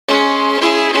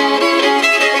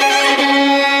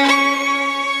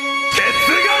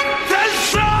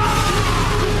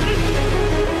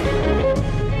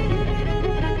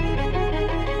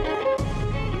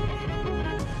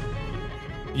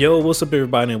Yo, what's up,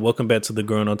 everybody, and welcome back to the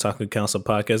Growing Otaku Council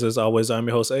podcast. As always, I'm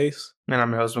your host, Ace. And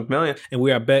I'm your host, McMillian. And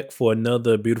we are back for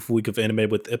another beautiful week of anime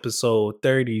with episode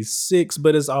 36.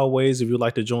 But as always, if you'd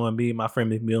like to join me, my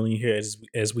friend McMillian here,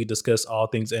 as we discuss all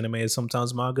things anime and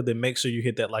sometimes manga, then make sure you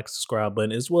hit that like and subscribe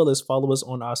button, as well as follow us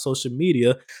on our social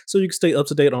media so you can stay up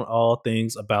to date on all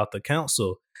things about the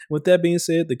council. With that being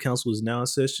said, the council is now in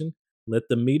session. Let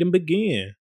the meeting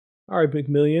begin. All right,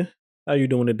 McMillian, how you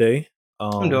doing today?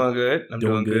 I'm doing good. I'm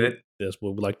doing good. That's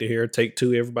what we like to hear. Take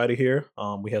two, everybody here.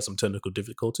 We had some technical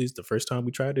difficulties the first time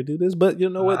we tried to do this, but you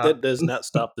know what? That does not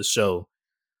stop the show.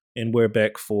 And we're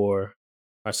back for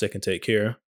our second take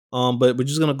here. But we're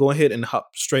just gonna go ahead and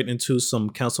hop straight into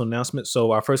some council announcements. So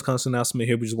our first council announcement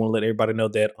here, we just want to let everybody know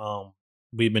that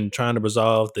we've been trying to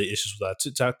resolve the issues with our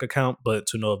TikTok account, but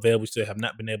to no avail. We still have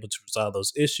not been able to resolve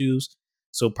those issues.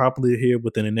 So probably here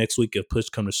within the next week, if push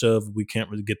come to shove, we can't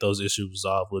really get those issues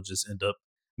resolved. We'll just end up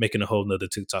making a whole nother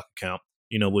TikTok account.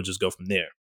 We'll just go from there.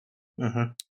 Mm-hmm.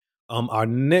 Our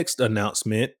next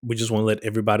announcement, we just want to let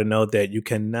everybody know that you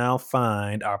can now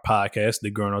find our podcast,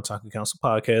 the Growing Otaku Council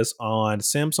podcast, on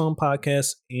Samsung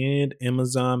Podcasts and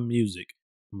Amazon Music.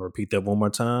 I'm going to repeat that one more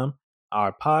time.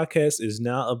 Our podcast is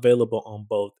now available on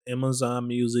both Amazon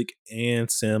Music and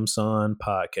Samsung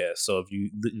Podcasts. So if you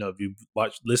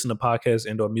listen to podcasts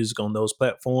and/or music on those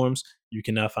platforms, you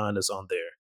can now find us on there.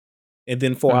 And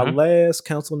then for our last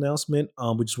council announcement,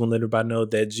 we just want to let everybody know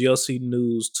that GLC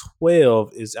News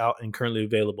 12 is out and currently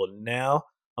available now.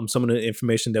 Some of the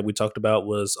information that we talked about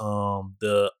was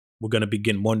we're going to be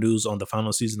getting more news on the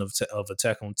final season of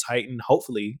Attack on Titan,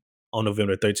 hopefully on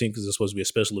November 13th, because there's supposed to be a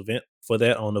special event for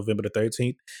that on November the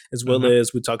 13th, as well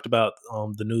as we talked about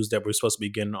the news that we're supposed to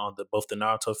be getting on both the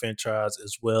Naruto franchise,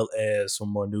 as well as some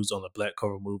more news on the Black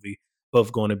Clover movie,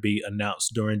 both going to be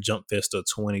announced during Jump Fest of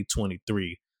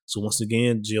 2023. So once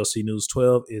again, GLC News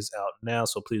 12 is out now,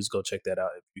 so please go check that out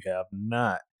if you have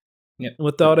not. Yep. And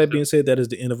with all that being said, that is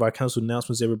the end of our council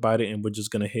announcements, everybody, and we're just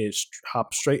going to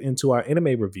hop straight into our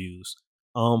anime reviews.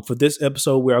 For this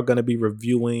episode, we are going to be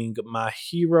reviewing My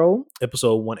Hero,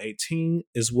 episode 118,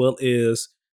 as well as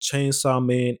Chainsaw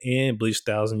Man and Bleach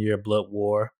 1,000 Year Blood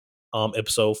War,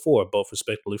 episode 4, both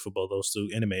respectively for both those two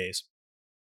animes.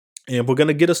 And we're going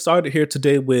to get us started here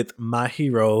today with My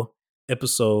Hero,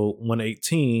 episode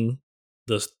 118,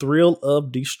 The Thrill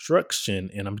of Destruction.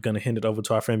 And I'm going to hand it over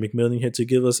to our friend McMillian here to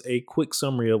give us a quick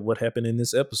summary of what happened in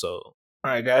this episode. All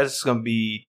right, guys, it's going to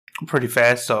be pretty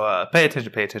fast, so pay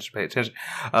attention, because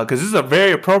this is a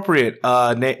very appropriate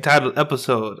titled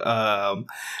episode,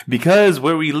 because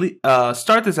where we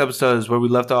start this episode is where we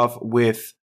left off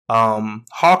with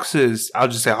Hawks's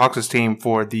team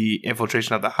for the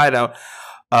infiltration of the hideout.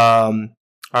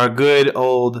 Our good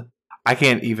old, I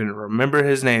can't even remember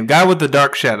his name, guy with the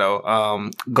dark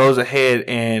shadow, goes ahead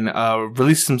and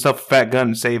releases himself a fat gun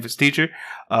to save his teacher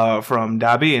from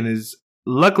Dabi, and is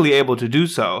luckily able to do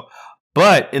so.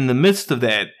 But in the midst of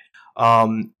that,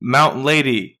 Mountain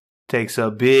Lady takes a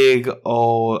big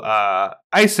old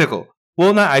iceberg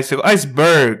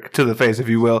to the face, if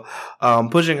you will,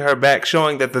 pushing her back,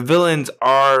 showing that the villains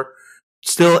are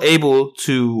still able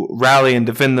to rally and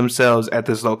defend themselves at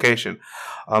this location.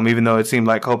 Even though it seemed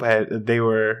like they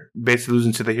were basically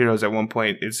losing to the heroes at one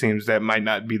point, it seems that might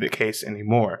not be the case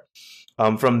anymore.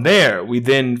 From there, we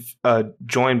then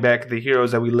join back the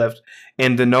heroes that we left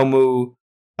in the Nomu,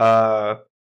 I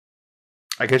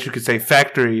guess you could say,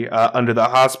 factory under the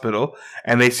hospital,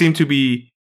 and they seem to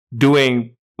be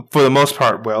doing, for the most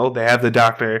part, well. They have the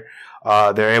doctor.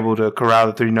 They're able to corral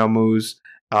the 3 Nomus.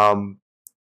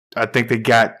 I think they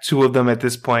got 2 of them at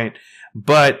this point,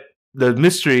 but the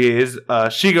mystery is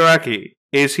Shigaraki.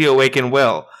 Is he awake and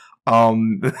well?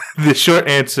 The short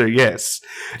answer, yes.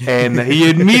 And he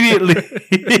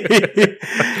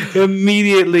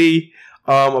immediately,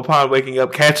 upon waking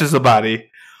up, catches a body,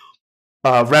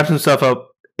 wraps himself up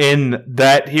in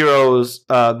that hero's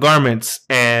garments,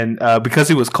 and because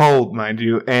he was cold, mind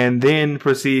you, and then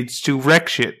proceeds to wreck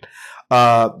shit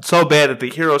so bad that the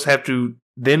heroes have to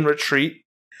then retreat.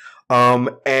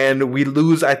 And we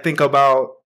lose, I think,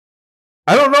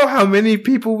 I don't know how many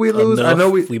people we lose. Enough. I know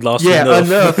we lost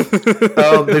enough.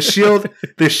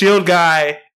 The shield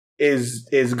guy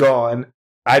is gone.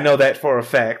 I know that for a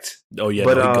fact. Oh yeah,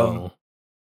 but gone.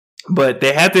 But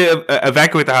they had to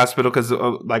evacuate the hospital because,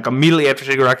 immediately after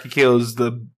Shigaraki kills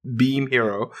the beam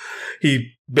hero,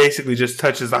 he basically just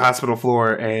touches the hospital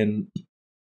floor and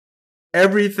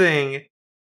everything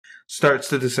starts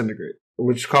to disintegrate,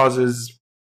 which causes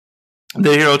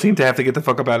the hero team to have to get the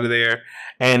fuck up out of there.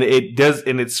 And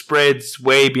it spreads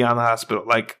way beyond the hospital.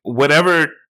 Like,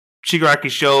 whatever Shigaraki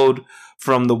showed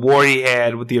from the war he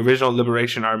had with the original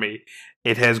Liberation Army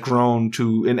it has grown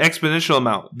to an exponential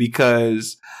amount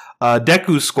because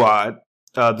Deku's squad,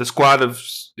 the squad of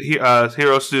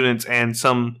hero students and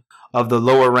some of the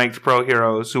lower ranked pro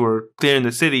heroes who are clearing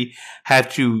the city,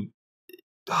 have to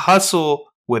hustle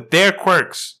with their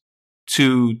quirks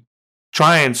to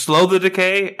try and slow the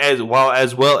decay as well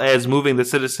as moving the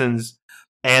citizens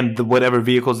and whatever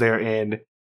vehicles they're in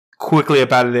quickly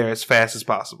up out of there as fast as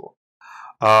possible.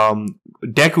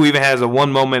 Deku even has a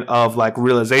one moment of like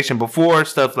realization before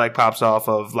stuff like pops off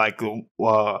of like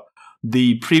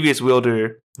the previous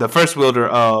wielder, the first wielder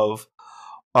of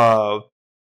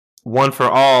One for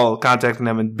All, contacting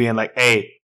them and being like,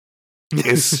 "Hey,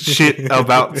 it's shit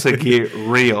about to get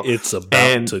real. It's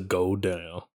about to go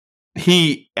down."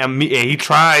 He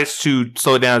tries to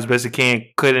slow it down as best he can.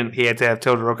 Couldn't. He had to have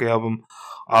Todoroki help him.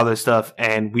 All this stuff,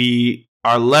 and we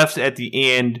are left at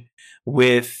the end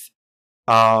with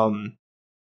Shigaraki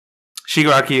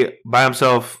by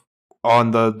himself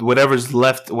on the whatever's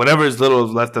little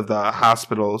left of the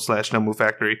hospital / Nomu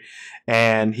factory,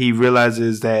 and he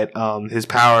realizes that his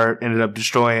power ended up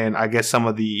destroying, I guess, some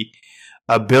of the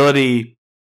ability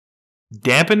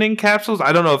dampening capsules.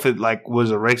 I don't know if it like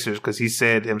was erasers, because he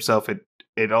said himself it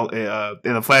in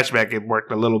the flashback it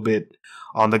worked a little bit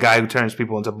on the guy who turns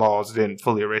people into balls. It didn't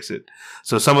fully erase it,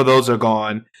 so some of those are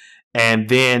gone. And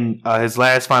then his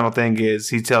last final thing is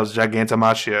he tells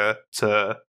Gigantomachia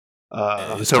to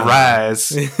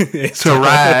rise. It's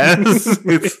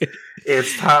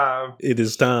time. It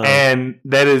is time. And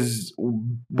that is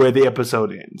where the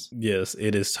episode ends. Yes,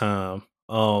 it is time.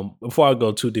 Before I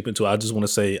go too deep into it, I just want to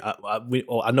say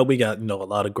I know we got a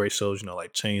lot of great shows,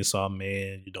 like Chainsaw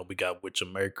Man, we got Witch of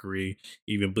Mercury,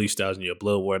 even Bleach Thousand Year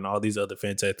Blood War, and all these other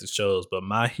fantastic shows. But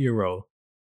My Hero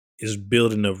is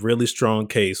building a really strong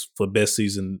case for best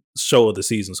show of the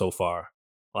season so far.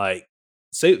 Like,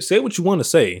 say what you want to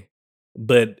say,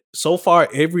 but so far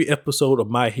every episode of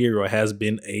My Hero has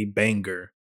been a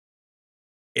banger.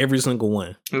 Every single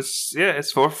one. It's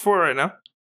 4-4 right now.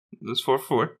 It's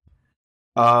 4-4.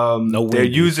 No they're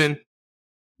Wendy's. using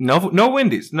no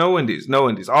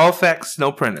Wendy's. All facts,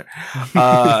 no printer.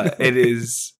 It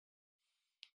is.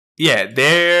 Yeah,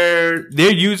 they're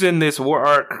using this war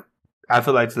arc. I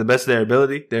feel like to the best of their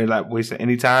ability. They're not wasting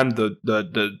any time. The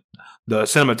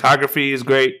cinematography is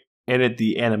great in it.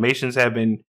 The animations have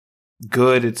been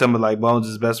good. It's some of like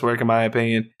Bones' best work in my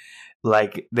opinion.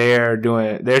 Like they're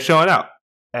showing out,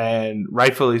 and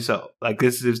rightfully so. Like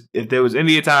this is, if there was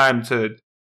any time to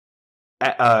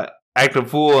act a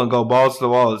fool and go balls to the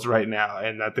wall, it's right now,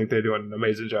 and I think they're doing an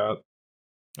amazing job.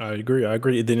 I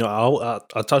agree. Then I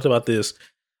talked about this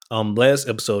last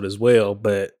episode as well,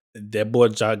 but that boy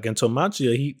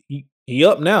Gigantomachia, he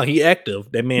up now. He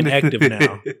active. That man active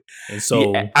now. And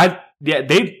so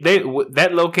they that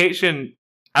location.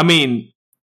 I mean,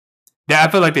 I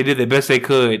feel like they did the best they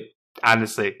could.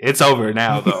 Honestly, it's over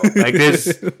now though. Like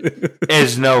this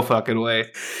is no fucking way.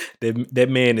 That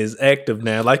man is active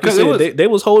now. Like you said, they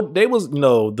was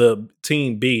the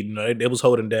Team B. They was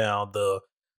holding down the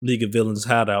League of Villains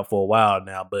hideout for a while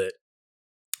now, but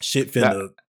shit finna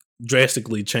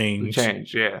drastically change.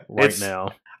 Yeah, now.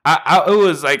 It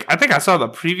was like, I think I saw the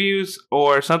previews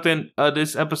or something of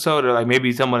this episode, or like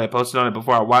maybe someone had posted on it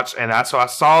before I watched, and I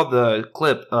saw the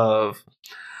clip of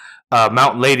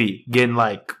Mountain Lady getting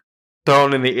like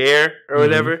thrown in the air or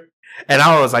whatever, and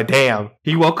I was like, "Damn,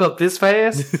 he woke up this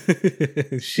fast!"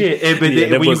 Shit,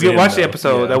 but when you watch the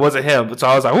episode, that wasn't him. So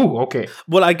I was like, "Ooh, okay."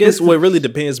 Well, I guess what really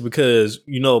depends, because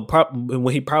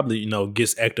when he probably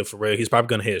gets active for real, he's probably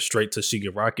gonna head straight to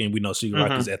Shigaraki, and we know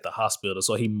Shigaraki's at the hospital,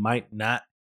 so he might not.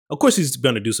 Of course, he's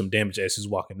going to do some damage as he's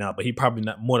walking out, but he probably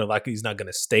not. More than likely, he's not going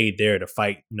to stay there to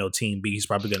fight. Team B. He's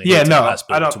probably going to head to the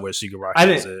hospital to where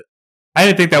Shigaraki is at. I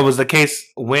didn't think that was the case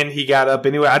when he got up.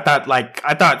 Anyway, I thought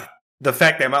the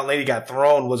fact that Mountain Lady got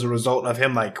thrown was a result of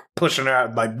him like pushing her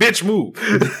out, like, bitch, move.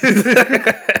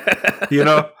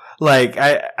 Like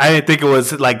I didn't think it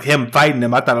was like him fighting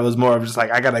him. I thought it was more of just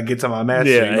like, I gotta get to my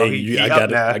master.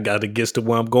 I gotta get to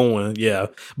where I'm going. Yeah,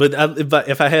 but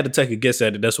if I had to take a guess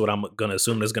at it, that's what I'm gonna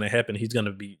assume that's gonna happen. He's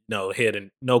gonna be heading.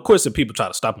 Of course, if people try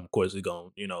to stop him, of course he's gonna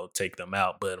take them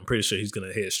out. But I'm pretty sure he's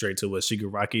gonna head straight to where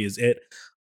Shigaraki is at.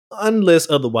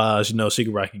 Unless otherwise,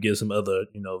 Shigaraki gives him other,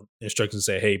 instructions.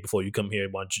 Say, hey, before you come here,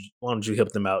 why don't you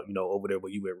help them out, over there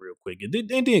where you at real quick, and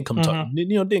then come talk,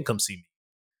 then come see me.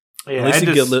 Yeah,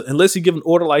 unless he give an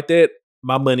order like that,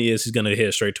 my money is he's gonna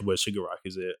head straight to where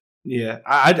Shigaraki's at. Yeah,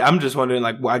 I'm just wondering,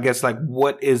 like, I guess, like,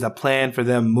 what is the plan for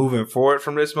them moving forward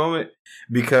from this moment?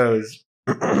 Because,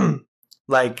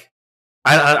 like,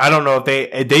 I don't know if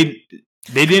they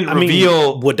They didn't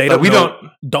reveal. What they don't. We don't.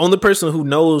 The only person who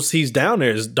knows he's down there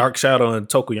is Dark Shadow and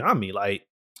Tokoyami. Like,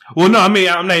 well, no, I mean,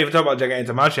 I'm not even talking about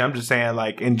Gigantic Tamashi. I'm just saying,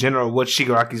 like, in general, what's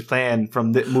Shigaraki's plan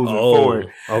from moving forward?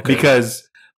 Okay. Because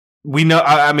we know.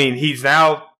 I mean, he's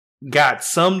now got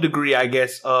some degree, I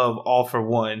guess, of All for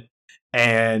One,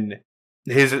 and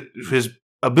his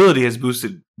ability has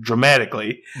boosted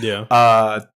dramatically.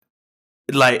 Yeah.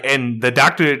 Like, and the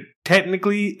doctor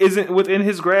technically isn't within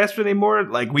his grasp anymore.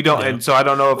 Like, we don't, and so I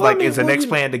don't know if it's the next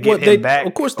plan to get him back.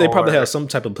 Of course, they probably have some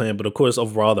type of plan, but of course,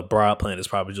 overall, the broad plan is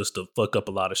probably just to fuck up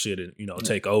a lot of shit and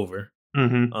take over.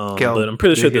 Mm-hmm. But I'm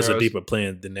pretty sure there's a deeper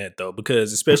plan than that, though,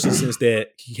 because especially since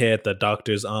that he had the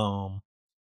doctor's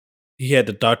he had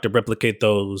the doctor replicate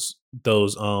those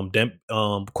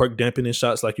quirk dampening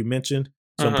shots, like you mentioned.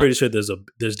 So I'm pretty sure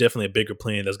there's definitely a bigger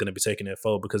plan that's going to be taking that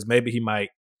forward, because maybe he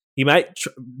might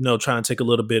try and take a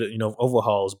little bit of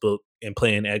overhauls book and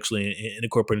plan actually and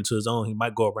incorporate into his own. He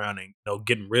might go around and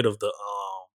getting rid of the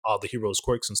all the heroes'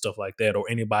 quirks and stuff like that, or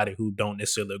anybody who don't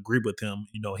necessarily agree with him,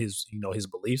 his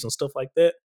beliefs and stuff like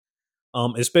that.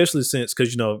 Especially since,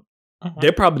 because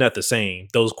they're probably not the same.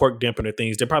 Those quirk dampener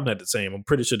things, they're probably not the same. I'm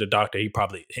pretty sure the doctor, he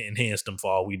probably enhanced them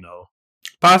for all we know.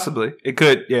 Possibly, it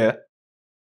could, yeah.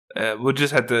 We'll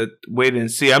just have to wait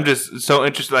and see. I'm just so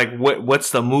interested. Like,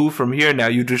 what's the move from here? Now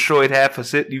you destroyed half a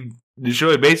city. You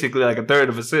destroyed basically like a third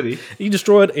of a city. You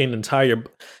destroyed an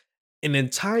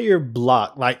entire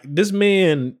block. Like, this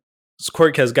man's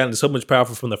quirk has gotten so much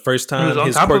powerful from the first time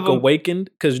his quirk awakened.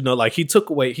 Because he took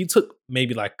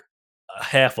maybe like a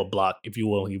half a block, if you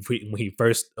will, when he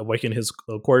first awakened his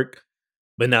quirk.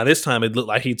 But now this time it looked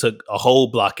like he took a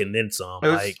whole block and then some.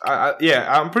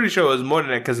 I'm pretty sure it was more than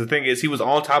that, because the thing is, he was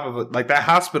on top of it. Like, that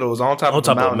hospital was on top of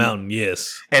a mountain.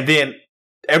 Yes. And then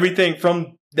everything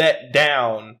from that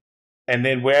down, and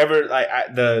then wherever I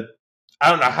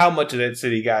don't know how much of that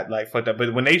city got fucked up.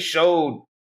 But when they showed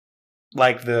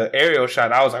the aerial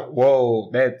shot, I was like, "Whoa,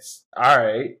 that's all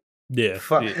right." Yeah.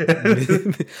 Fuck.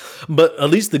 Yeah. But at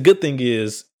least the good thing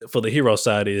is, for the hero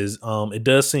side, is it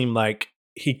does seem like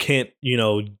he can't,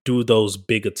 do those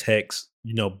big attacks,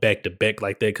 back to back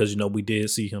like that, because we did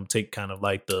see him take kind of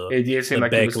like the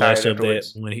backlash of that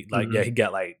when he he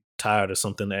got tired or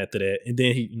something after that, and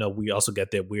then he, we also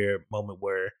got that weird moment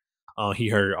where he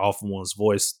heard All for One's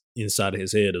voice inside of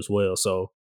his head as well.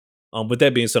 So, with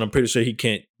that being said, I'm pretty sure he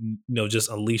can't, just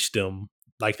unleash them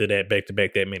like that back to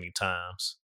back that many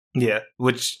times. Yeah,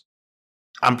 which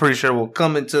I'm pretty sure will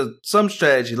come into some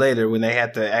strategy later when they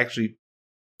have to actually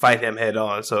fight him head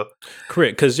on. So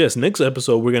correct, because next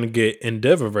episode we're gonna get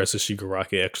Endeavor versus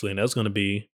Shigaraki actually, and that's gonna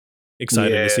be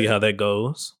exciting to see how that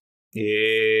goes.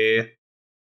 Yeah,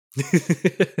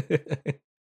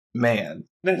 man.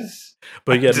 But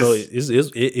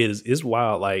it's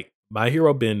wild. Like, My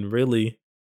Hero been really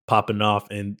popping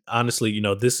off, and honestly,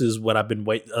 this is what I've been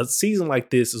waiting. A season like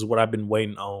this is what I've been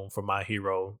waiting on for My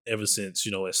Hero ever since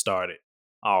it started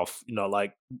off.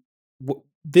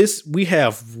 This, we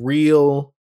have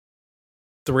real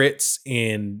threats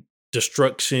and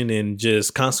destruction and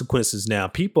just consequences now.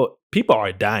 People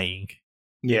are dying.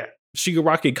 Yeah.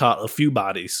 Shigaraki caught a few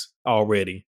bodies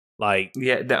already.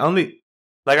 The only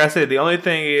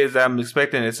thing is, I'm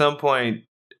expecting at some point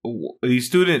these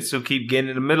students who keep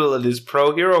getting in the middle of this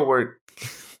pro hero work.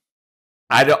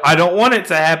 I don't want it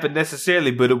to happen necessarily,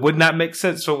 but it would not make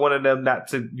sense for one of them not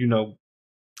to,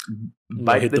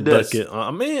 bite hit the dust.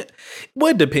 Bucket.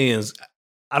 It depends.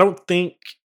 I don't think.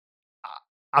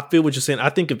 I feel what you're saying. I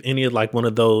think if any of one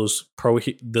of those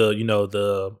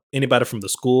anybody from the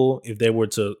school, if they were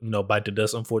to bite the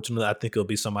dust, unfortunately, I think it'll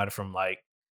be somebody from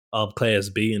class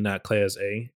B and not class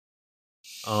A.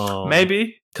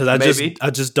 Maybe, because I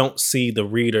just don't see the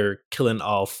reader killing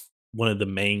off one of the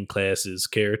main class's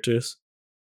characters.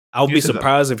 I would be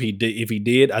surprised if he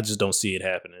did. I just don't see it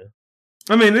happening.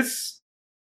 I mean,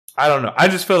 I don't know. I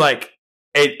just feel like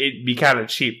it'd be kind of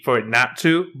cheap for it not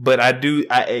to. But I do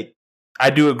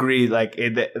agree.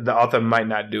 The author might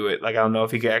not do it. I don't know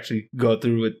if he could actually go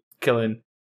through with killing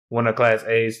one of Class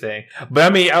A's thing.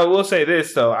 But I mean, I will say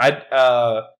this though.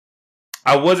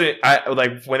 When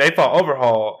they fought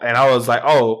Overhaul, and I was like,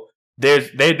 oh,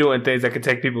 they're doing things that can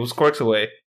take people's quirks away.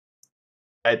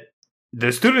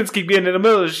 The students keep getting in the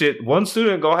middle of the shit. One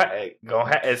student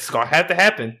it's gonna have to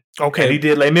happen. Okay, and he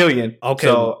did $1 million. Okay,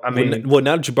 so I mean,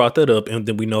 now that you brought that up, and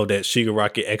then we know that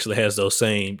Shigaraki actually has those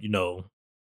same,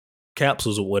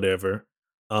 capsules or whatever.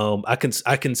 I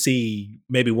can see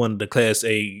maybe one of the Class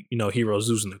A, heroes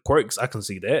using the quirks. I can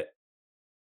see that.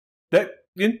 That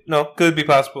could be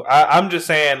possible. I'm just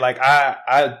saying,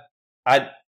 I've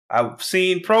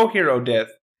seen pro hero death,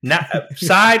 Not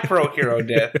side pro hero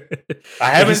death.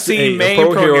 I haven't seen main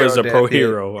pro hero is a death pro yet.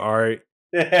 hero. All right,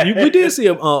 we did see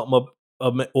well,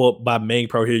 by main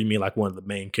pro hero you mean like one of the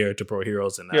main character pro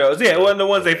heroes in that? Yeah, one of the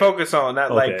ones they focus on.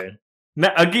 Not like.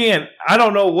 Now, again, I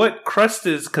don't know what Crust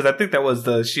is because I think that was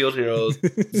the Shield Hero's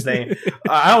name.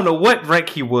 I don't know what rank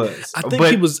he was. I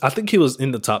think he was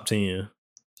in the top 10.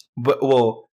 But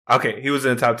okay, he was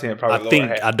in the top 10. Probably.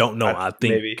 I don't know. I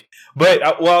think maybe.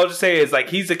 But what I'll just say is like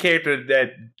he's a character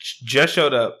that just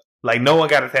showed up, like no one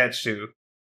got attached to,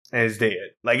 and is dead.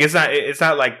 Like it's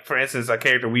not like, for instance, a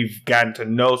character we've gotten to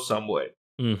know somewhat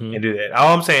and do that.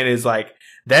 All I'm saying is like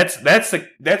that's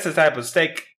the type of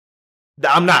stake.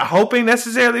 I'm not hoping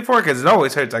necessarily for it because it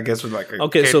always hurts. I guess with like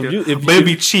okay, so but it'd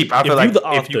be cheap. I feel like the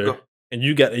author and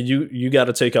you got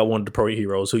to take out one of the pro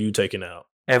heroes. Who you taking out?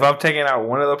 If I'm taking out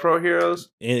one of the pro heroes,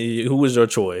 and who was your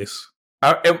choice?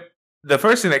 The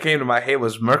first thing that came to my head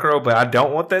was Murkrow, but I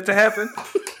don't want that to happen.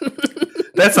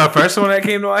 That's the first one that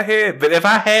came to my head. But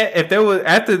if there was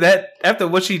after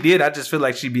what she did, I just feel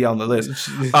like she'd be on the list.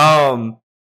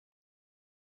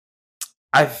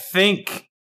 I think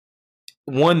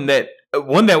one that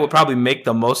would probably make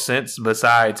the most sense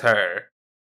besides her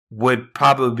would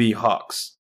probably be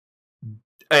Hawks,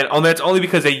 and that's only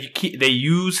because they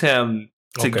use him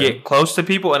to get close to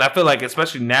people, and I feel like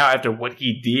especially now after what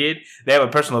he did, they have a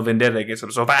personal vendetta against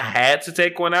him. So if I had to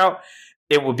take one out,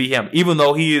 it would be him. Even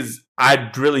though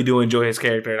I really do enjoy his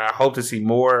character, and I hope to see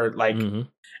more. Like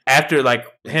after like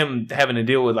him having to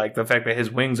deal with like the fact that his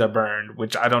wings are burned,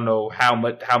 which I don't know how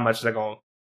much they're gonna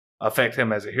affect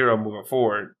him as a hero moving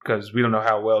forward because we don't know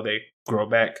how well they grow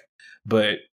back.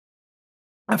 But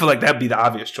I feel like that'd be the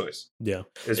obvious choice. Yeah,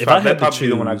 that'd probably be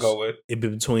the one I go with. It'd be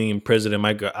between President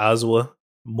Michael Aizawa,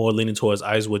 more leaning towards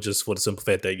Aizawa, just for the simple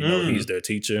fact that he's their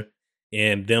teacher,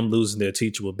 and them losing their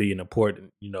teacher will be an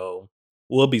important,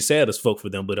 will be sad as fuck for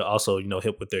them, but it also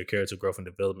help with their character growth and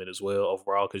development as well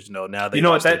overall because now they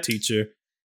lost their teacher,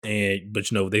 but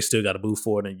they still got to move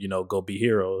forward and go be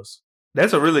heroes.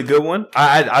 That's a really good one.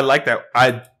 I like that.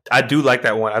 I do like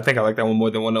that one. I think I like that one more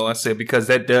than one I said because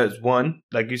that does, one,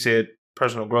 like you said,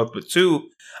 personal growth, but two,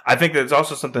 I think that's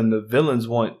also something the villains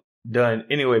want done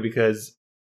anyway because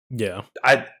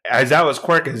Aizawa's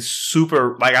quirk is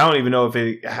super. Like I don't even know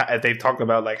if they've talked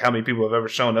about like how many people have ever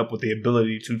shown up with the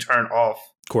ability to turn off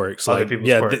quirks. Like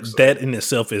quirks. That in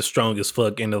itself is strong as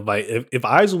fuck. And like if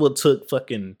Aizawa took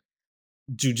fucking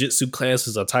jiu-jitsu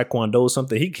classes or taekwondo or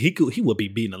something, he would be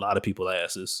beating a lot of people's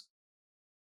asses.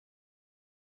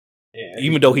 Yeah,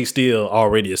 even though he still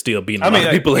beating a lot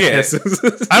of people's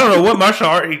asses. I don't know what martial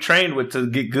art he trained with to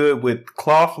get good with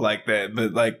cloth like that,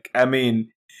 but like I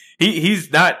mean,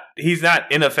 he's not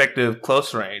ineffective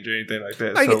close range or anything like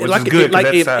that. So which is good.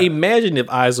 Imagine if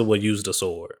Aizawa used a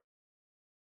sword.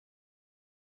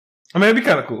 I mean, it'd be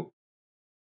kind of cool.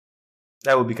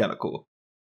 That would be kind of cool.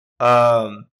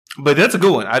 But that's a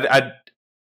good one.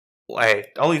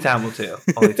 Only time will tell.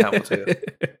 Only time will tell.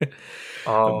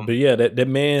 But yeah, that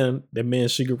man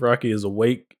Shigaraki is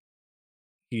awake.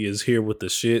 He is here with the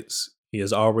shits. He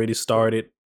has already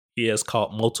started. He has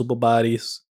caught multiple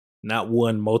bodies, not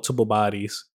one, multiple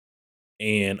bodies.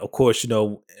 And of course,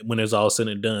 when it's all said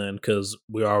and done, because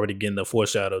we're already getting the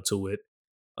foreshadow to it,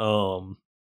 our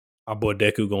boy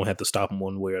Deku gonna have to stop him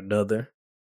one way or another.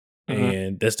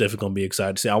 And that's definitely going to be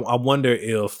exciting to see. I wonder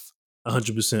if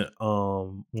 100%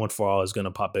 One for All is going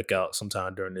to pop back out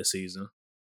sometime during this season.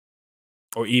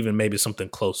 Or even maybe something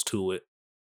close to it.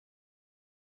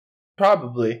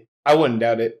 Probably. I wouldn't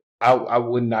doubt it. I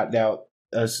would not doubt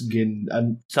us getting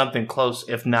something close,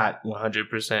 if not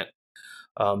 100%.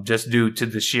 Just due to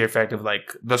the sheer fact of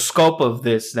like the scope of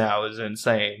this now is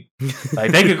insane.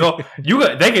 Like they could go,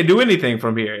 they could do anything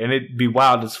from here, and it'd be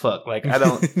wild as fuck. Like I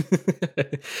don't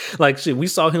like shit. We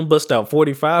saw him bust out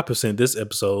 45% this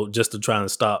episode just to try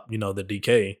and stop, the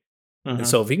decay. And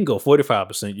so if he can go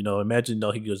 45%, imagine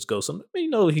he could just go some.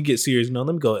 He gets serious. Let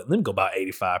me go about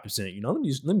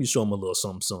 85%. Let me show him a little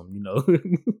something.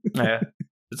 Yeah,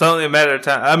 it's only a matter of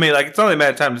time. I mean, like it's only a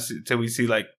matter of time till we see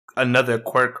like another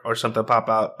quirk or something pop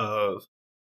out of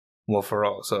One for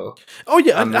All. So,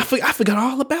 I forgot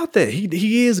all about that.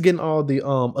 He is getting all the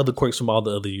other quirks from all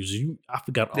the other users. I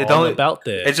forgot all about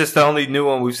that. It's just the only new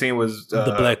one we've seen was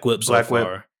the Black Whip so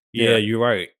far. Yeah, you're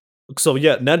right. So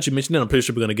yeah, now that you mentioned that, I'm pretty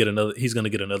sure he's gonna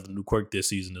get another new quirk this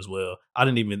season as well. I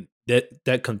didn't even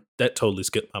that totally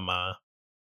skipped my mind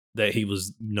that he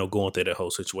was going through that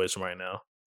whole situation right now.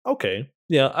 Okay,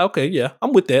 yeah,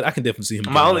 I'm with that. I can definitely see him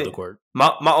getting another quirk.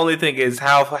 My only thing is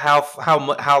how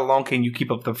long can you keep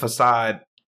up the facade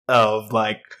of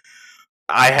like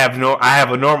I have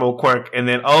a normal quirk and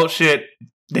then oh shit,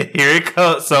 here it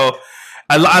comes. So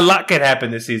A lot can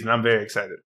happen this season. I'm very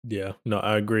excited. Yeah, no,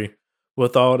 I agree.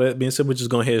 With all that being said, we're just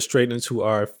going to head straight into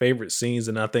our favorite scenes,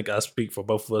 and I think I speak for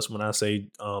both of us when I say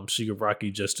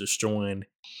Shigaraki just destroying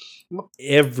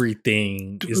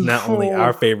everything is not only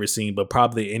our favorite scene, but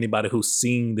probably anybody who's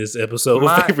seen this episode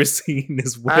favorite scene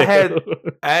as well. I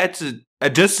had to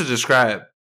just to describe.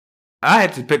 I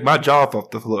had to pick my jaw off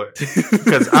the floor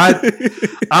because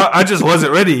I just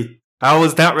wasn't ready. I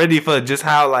was not ready for just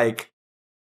how like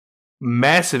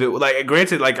massive it was. Like,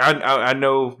 granted, like I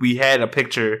know we had a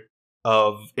picture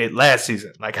of it last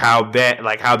season, like how bad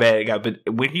it got, but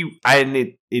when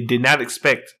it did not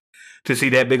expect to see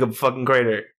that big of a fucking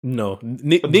crater. No,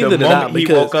 neither did I.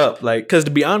 He woke up, like, because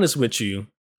to be honest with you,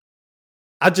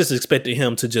 I just expected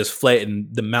him to just flatten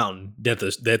the mountain that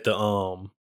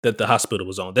the hospital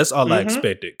was on. That's all I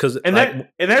expected. And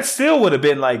that still would have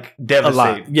been like devastating.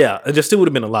 A lot. Yeah, it just still would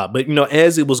have been a lot. But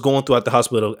as it was going throughout the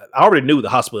hospital, I already knew the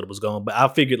hospital was gone. But I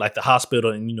figured like the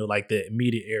hospital and like the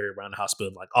immediate area around the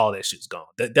hospital, like all that shit's gone.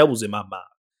 That was in my mind.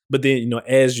 But then,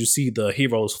 as you see the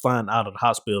heroes flying out of the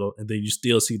hospital, and then you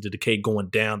still see the decay going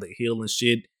down the hill and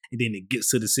shit, and then it gets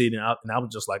to the city, and I was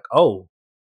just like, oh,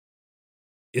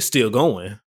 it's still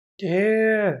going.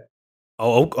 Yeah.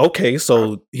 Oh, okay.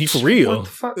 So he for real. What the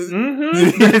fuck?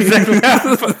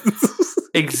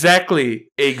 Exactly.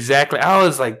 I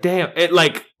was like, damn. It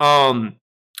like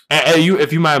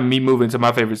if you mind me moving to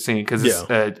my favorite scene because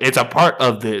it's a part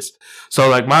of this. So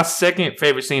like my second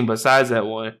favorite scene besides that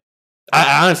one.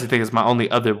 I honestly think it's my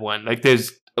only other one. Like,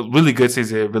 there's really good scenes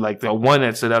here, but like the one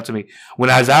that stood out to me when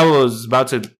Aizawa was about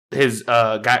to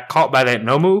got caught by that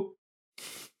Nomu,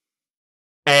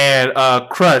 and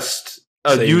Crust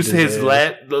used his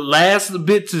last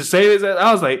bit to save his ass.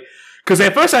 I was like, because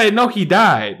at first I didn't know he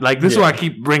died. Like, this is why I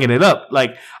keep bringing it up.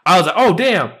 Like, I was like, oh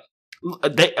damn,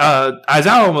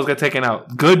 Aizawa almost got taken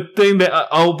out. Good thing that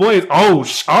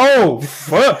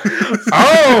fuck,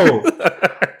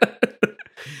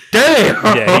 damn.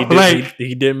 Yeah,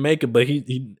 he didn't make it, but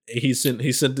he sent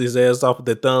his ass off with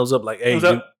the thumbs up, like,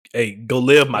 hey, go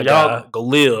live, my guy, go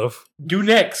live. You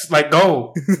next, like,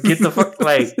 go get the fuck,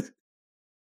 like,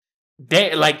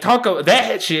 that, like, talk about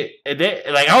that shit. And that,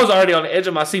 like, I was already on the edge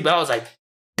of my seat, but I was like,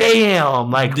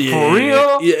 damn, like, for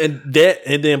real. Yeah,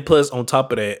 and then plus on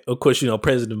top of that, of course,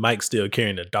 President Mike's still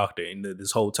carrying the doctor, and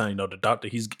this whole time, the doctor,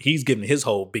 he's giving his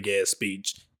whole big ass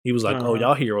speech. He was like, "Oh,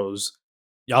 y'all heroes.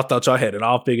 Y'all thought y'all had it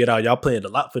all figured out. Y'all planned a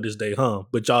lot for this day, huh?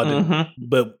 But y'all didn't.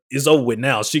 But it's over with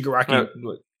now. Shigaraki,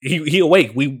 he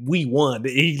awake. We won.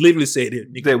 He literally said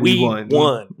it. That we won.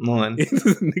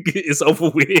 It's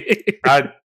over with.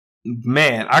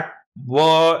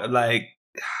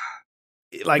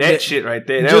 Like that shit right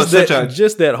there. That was such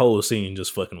just that whole scene,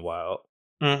 just fucking wild.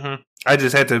 I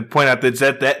just had to point out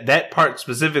that part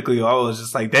specifically. I was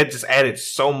just like, that just added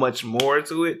so much more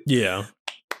to it. Yeah.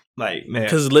 Like, man,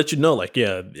 because it let you know, like,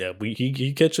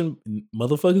 he catching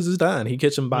motherfuckers is dying. He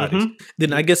catching bodies.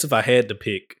 Then I guess if I had to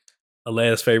pick a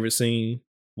last favorite scene,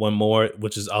 one more,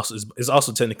 which is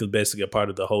also technically basically a part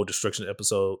of the whole destruction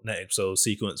episode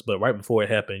sequence. But right before it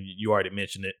happened, you already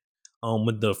mentioned it.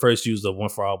 When the first user of One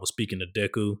for All was speaking to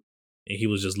Deku, and he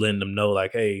was just letting them know,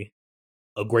 like, hey,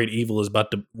 a great evil is about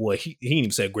to. Well, he didn't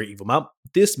even say great evil.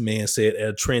 This man said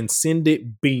a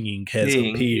transcendent being has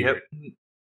appeared. Yep.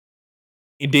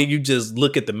 And then you just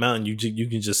look at the mountain, you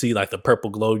can just see like the purple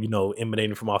glow,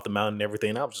 emanating from off the mountain and everything.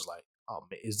 And I was just like, oh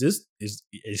man,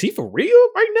 is he for real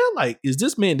right now? Like, is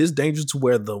this man this dangerous to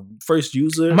where the first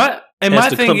user has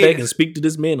to come back and speak to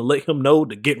this man and let him know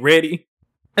to get ready?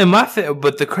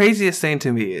 But the craziest thing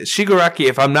to me is Shigaraki,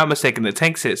 if I'm not mistaken, the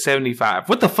tank said 75.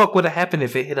 What the fuck would have happened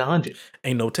if it hit 100?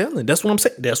 Ain't no telling. That's what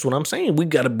I'm saying. We're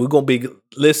gonna be.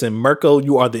 Listen, Mirko,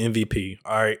 you are the MVP.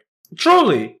 All right,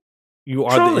 truly, you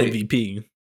are the MVP.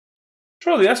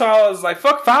 Truly, that's why I was like,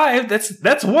 fuck 5.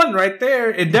 That's one right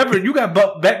there. Endeavor, you got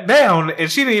bumped back down,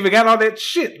 and she didn't even got all that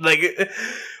shit. Like,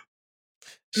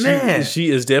 man,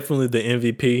 she is definitely the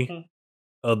MVP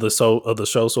of the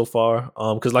show so far.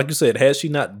 Because like you said, had she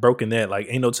not broken that, like,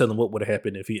 ain't no telling what would have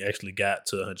happened if he actually got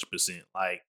to 100%.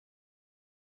 Like,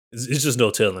 it's just no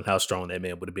telling how strong that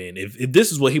man would have been. If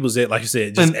this is what he was at, like you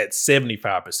said, just at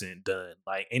 75% done.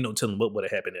 Like, ain't no telling what would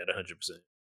have happened at 100%.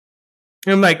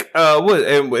 And like,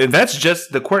 and that's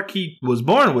just the quirk he was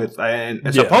born with, and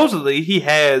supposedly he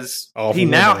has all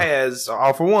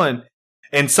for one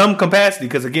in some capacity.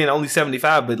 Because again, only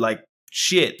 75, but like,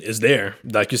 shit, it's there.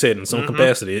 Like you said, in some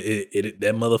capacity, it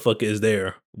that motherfucker is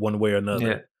there one way or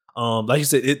another. Yeah. Like you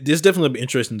said, it's definitely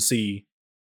interesting to see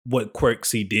what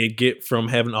quirks he did get from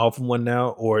having All for One now,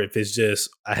 or if it's just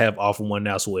I have All for One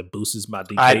now, so it boosts my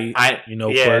DK.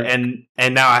 Yeah, quirk.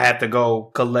 and now I have to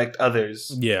go collect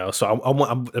others. Yeah, so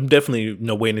I'm definitely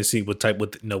waiting to see what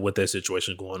that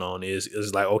situation going on is.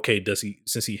 Is like, okay, does he,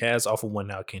 since he has All for One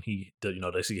now, can he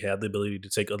does he have the ability to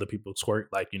take other people's quirk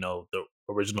like the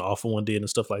original All for One did and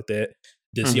stuff like that?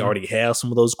 Does he already have some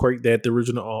of those quirk that the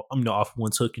original All for One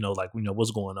took?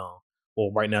 What's going on? Or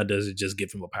right now, does it just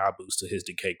give him a power boost to his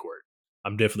decay quirk?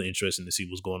 I'm definitely interested to see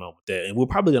what's going on with that. And we're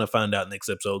probably going to find out next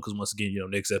episode because, once again,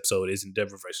 next episode is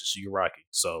Endeavor versus Shigaraki.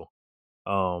 So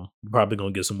we're probably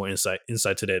going to get some more insight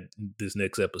to that this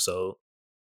next episode.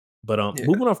 But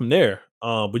moving on from there,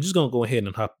 we're just going to go ahead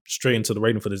and hop straight into the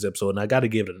rating for this episode. And I got to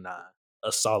give it a 9,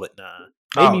 a solid 9.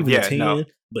 Maybe even a 10,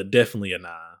 but definitely a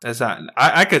 9. That's not.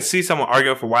 I could see someone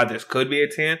arguing for why this could be a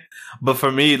 10, but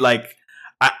for me, like,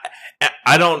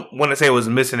 I don't want to say it was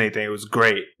missing anything. It was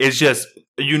great. It's just,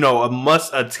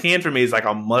 a 10 for me is like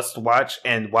a must watch.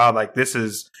 And wow, like, this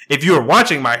is, if you are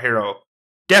watching My Hero,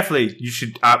 definitely you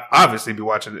should obviously be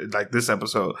watching it, like, this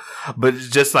episode. But it's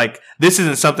just like, this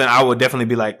isn't something I would definitely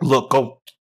be like, look,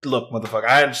 motherfucker,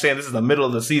 I understand this is the middle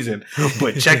of the season,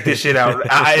 but check this shit out.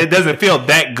 It doesn't feel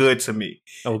that good to me.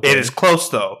 Okay. It is close,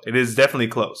 though. It is definitely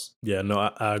close. Yeah, no,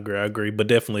 I agree. But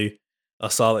definitely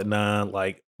a solid 9.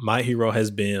 Like, My Hero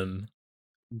has been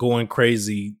going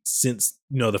crazy since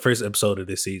the first episode of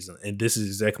this season, and this is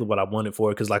exactly what I wanted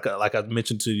for it. Because like I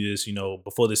mentioned to you, this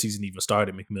before the season even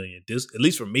started, McMillian. This, at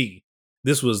least for me,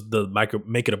 this was the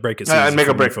make it or break it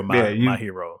season for My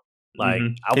Hero. Like,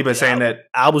 I've been saying that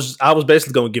I was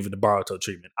basically going to give it the Boruto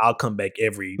treatment. I'll come back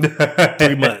every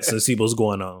 3 months and see what's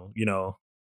going on.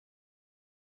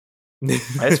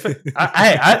 That's fair.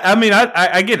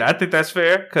 I get it. I think that's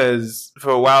fair because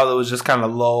for a while it was just kind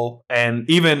of low, and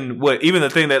even the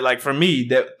thing that, like, for me,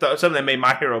 something that made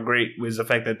My Hero great was the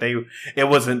fact that it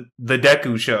wasn't the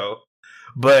Deku show,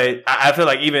 but I feel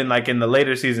like even like in the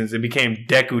later seasons it became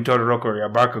Deku, Todoroki, or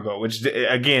Bakugo, which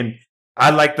again I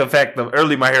like the fact that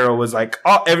early My Hero was like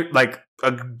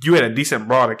you had a decent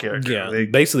broader character. Yeah,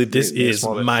 basically this is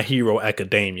My Hero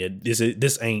Academia.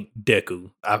 This ain't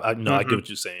Deku. I get what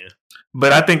you're saying.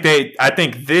 But I think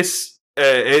this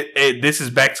this is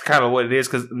back to kind of what it is,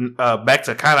 because back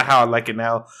to kind of how I like it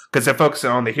now, because they're focusing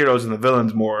on the heroes and the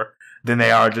villains more than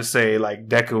they are just say like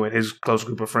Deku and his close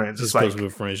group of friends. It's like close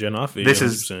group of friends. Yeah, no, I feel this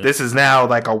is now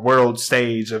like a world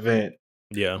stage event.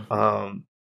 Yeah.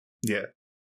 Yeah.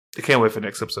 I can't wait for the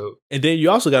next episode. And then you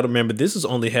also got to remember, this is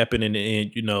only happening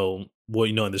in in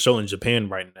the show in Japan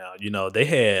right now. They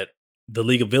had the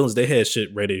League of Villains, they had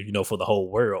shit ready, for the whole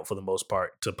world for the most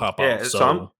part to pop off.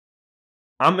 So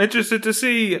I'm interested to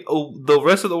see the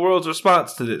rest of the world's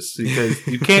response to this, because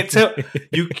you can't tell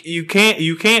you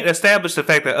can't establish the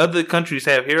fact that other countries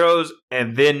have heroes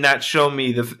and then not show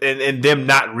me and them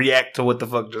not react to what the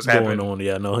fuck just happened. Going on,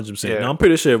 yeah, no, 100%. Yeah. Now, I'm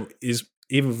pretty sure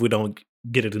even if we don't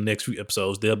get it in the next few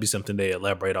episodes, there'll be something they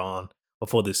elaborate on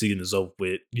before the season is over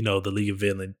with, the League of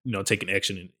Villains, taking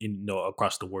action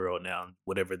across the world now,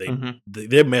 whatever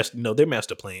their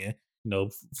master plan,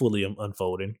 fully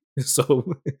unfolding.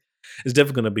 So it's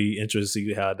definitely going to be interesting to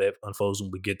see how that unfolds when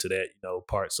we get to that,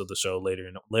 parts of the show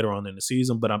later on in the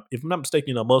season. But if I'm not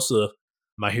mistaken, most of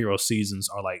My Hero seasons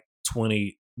are like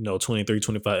 20, 23,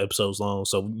 25 episodes long.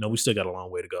 So, we still got a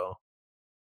long way to go.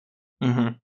 Mm-hmm.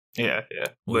 Yeah.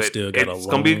 We still got a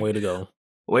long way to go.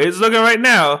 Way it's looking right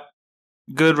now.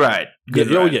 Good ride. Good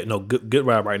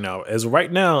ride right now. As of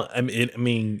right now,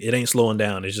 it ain't slowing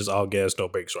down. It's just all gas, no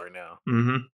brakes right now.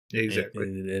 Mm-hmm. Exactly.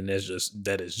 And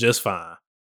that is just fine.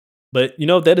 But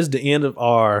that is the end of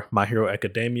our My Hero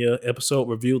Academia episode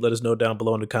review. Let us know down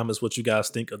below in the comments what you guys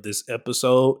think of this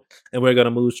episode, and we're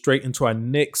gonna move straight into our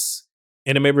next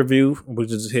anime review. We'll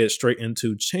just head straight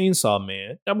into Chainsaw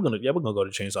Man. We're gonna go to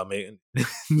Chainsaw Man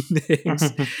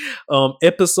next.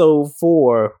 Episode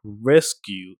 4,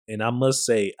 Rescue. And I must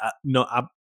say,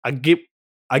 I get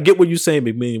what you're saying,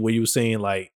 McMillian, where you were saying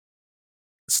like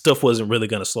stuff wasn't really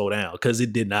gonna slow down, because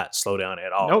it did not slow down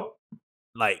at all. Nope.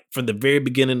 Like, from the very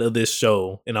beginning of this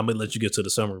show, and I'm gonna let you get to the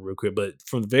summary real quick, but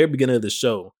from the very beginning of the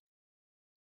show,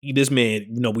 this man,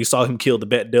 we saw him kill the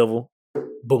Bat Devil.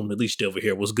 Boom, the Leech Devil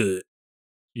here was good.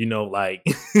 Like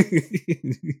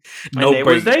no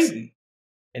breaks.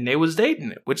 And they was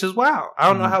dating it, which is wild. I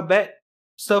don't know how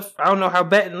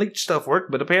Bat and Leech stuff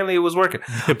work, but apparently it was working.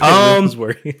 Apparently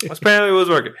it was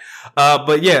working.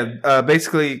 But yeah,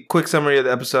 basically, quick summary of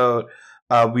the episode.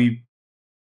 We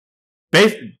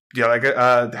basically,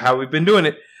 how we've been doing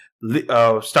it.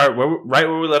 Start right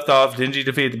where we left off. Denji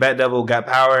defeated the Bat Devil, got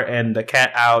power and the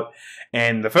cat out,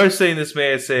 and the first thing this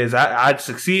man says, "I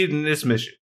succeeded in this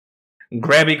mission."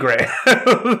 grabby grab.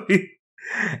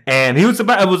 And it was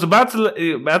about to let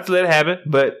it happen,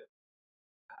 but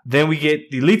then we get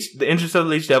the interest of the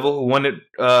Leech Devil, who wanted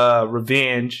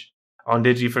revenge on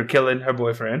Denji for killing her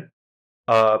boyfriend,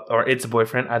 or its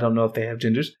boyfriend. I don't know if they have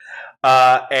genders,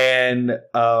 and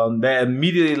that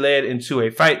immediately led into a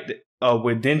fight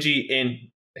with Denji in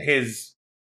his,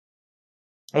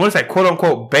 I want to say, quote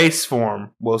unquote base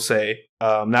form. We'll say,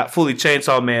 not fully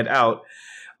Chainsaw Man out,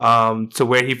 to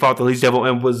where he fought the Leech Devil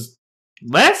and was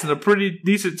lasting a pretty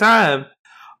decent time.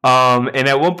 And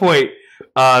at one point,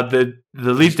 the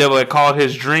Leech Devil had called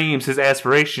his dreams his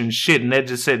aspirations shit, and that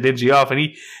just set Denji off. And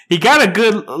he got a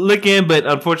good lick in, but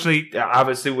unfortunately,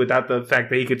 obviously, without the fact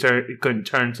that he couldn't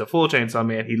turn to full Chainsaw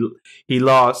Man, he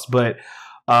lost. But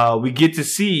we get to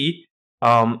see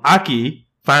Aki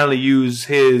finally use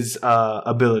his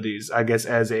abilities, I guess,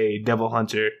 as a devil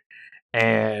hunter,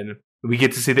 and we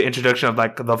get to see the introduction of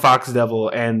like the Fox Devil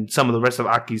and some of the rest of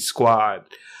Aki's squad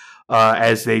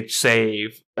as they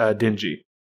save Denji.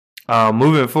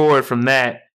 Moving forward from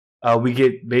that, we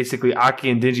get basically Aki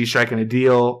and Denji striking a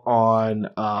deal on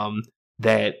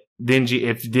that Denji,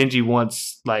 if Denji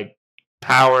wants like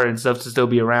power and stuff to still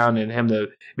be around and him to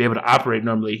be able to operate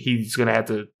normally, he's gonna have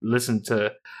to listen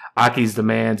to Aki's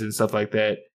demands and stuff like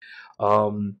that.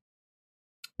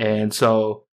 And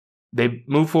so they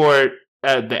move forward.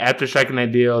 After striking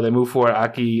that deal, they move forward.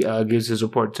 Aki gives his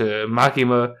report to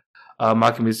Makima.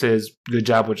 Makima says, "Good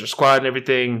job with your squad and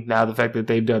everything. Now the fact that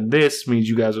they've done this means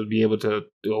you guys will be able to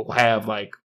have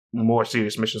like more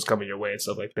serious missions coming your way and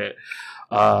stuff like that."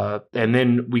 And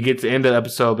then we get to the end of the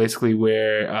episode, basically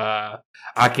where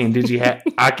Aki and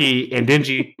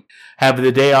Denji have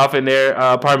the day off in their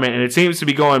apartment, and it seems to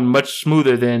be going much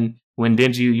smoother than when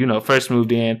Denji, first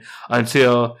moved in,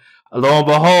 until lo and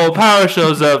behold, Power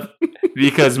shows up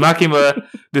because Makima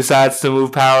decides to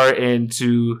move Power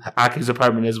into Aki's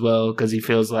apartment as well, because she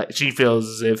feels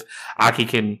as if Aki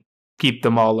can keep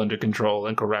them all under control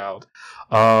and corralled.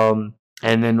 And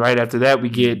then right after that, we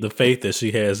get the faith that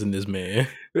she has in this man.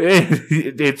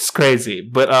 It's crazy,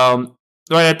 but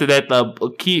right after that,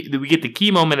 we get the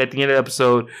key moment at the end of the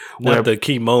episode. Not the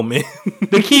key moment.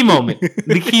 The key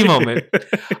moment.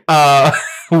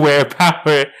 Where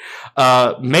Power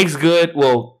makes good.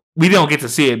 Well, we don't get to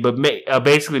see it, but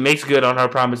basically makes good on her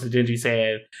promise to Denji,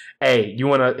 saying, "Hey,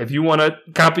 if you wanna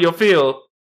copy your field,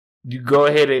 you go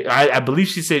ahead and I believe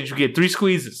she said you get 3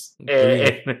 squeezes."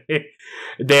 And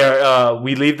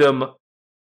we leave them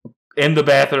in the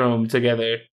bathroom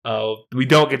together. We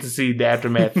don't get to see the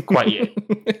aftermath quite yet,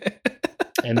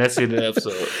 and that's the end of the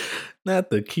episode. Not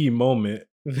the key moment.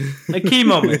 The key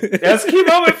moment. That's a key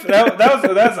moment.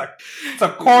 It's a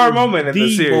core moment in the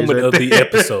series. Moment of the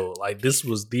episode. Like this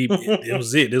was the. It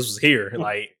was it. This was here.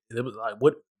 Like it was like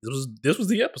what. This was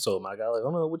the episode, my guy. Like, I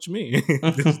don't know what you mean.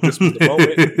 this was the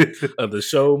moment of the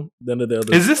show. None of the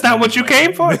other. Is this not what you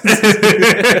came for?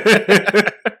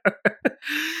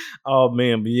 Oh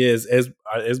man, but yes, as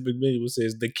Big Benny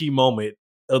says, the key moment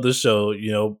of the show.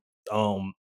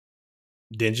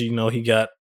 Denji, he got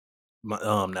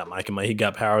not Mikey, he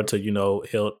got Power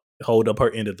to hold up her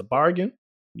end of the bargain.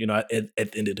 At the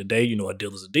end of the day, a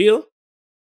deal is a deal.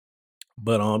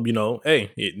 But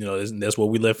hey, that's where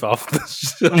we left off the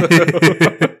show.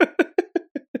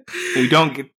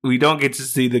 We don't get to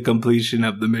see the completion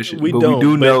of the mission. We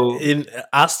do know.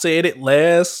 I said it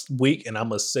last week, and I'm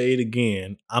gonna say it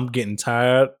again. I'm getting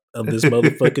tired of this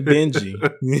motherfucker Denji.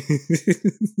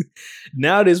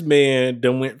 Now this man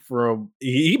done went from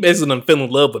he basically done fell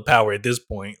in love with Power at this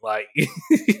point. Like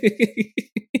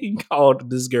he called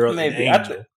this girl an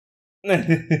angel.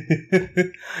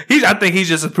 I think he's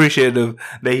just appreciative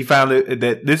that he found it,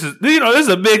 that this is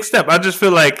a big step. I just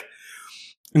feel like,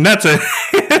 not to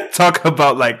talk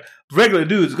about like regular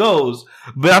dudes' goals,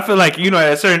 but I feel like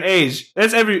at a certain age,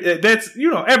 that's every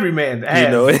man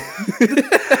has.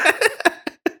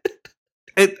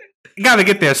 It got to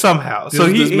get there somehow. This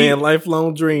is this man's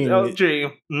lifelong dream.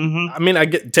 Mm-hmm. I mean, I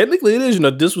get technically it is.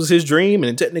 This was his dream,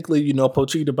 and technically,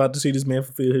 Pochita about to see this man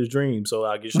fulfill his dream. So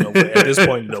I guess at this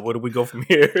point, where do we go from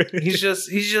here? He's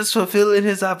just fulfilling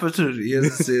his opportunity, as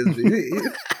it says.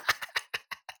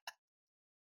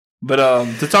 But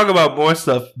to talk about more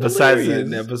stuff besides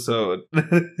that episode,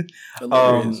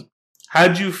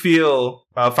 how'd you feel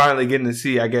finally getting to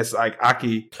see, I guess, like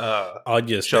Aki?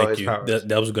 Yes, thank you.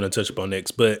 That was going to touch upon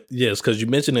next, but yes, because you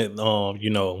mentioned it,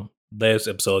 last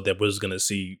episode that we was going to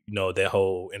see, that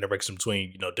whole interaction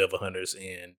between devil hunters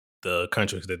and the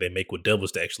contracts that they make with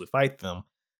devils to actually fight them.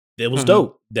 That was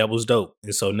dope. That was dope.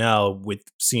 And so now with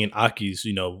seeing Aki's,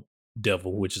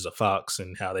 devil, which is a fox,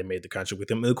 and how they made the contract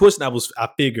with him. And of course, I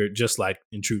figured, just like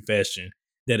in true fashion,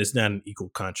 that it's not an equal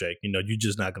contract. You know, you're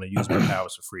just not going to use my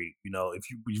powers for free. You know, if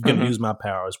you're going to use my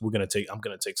powers, I'm going to take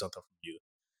something from you.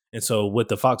 And so what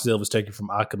the Fox Devil was taking from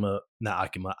Aki,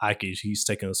 he's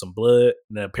taking some blood,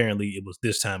 and apparently it was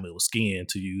skin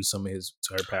to use some of her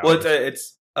powers. Well,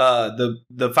 it's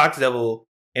the Fox Devil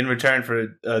in return for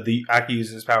the Aki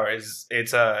using his power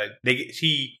the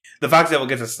Fox Devil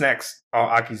gets a snacks on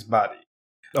Aki's body.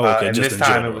 Oh, okay. And just this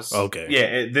time general. it was okay.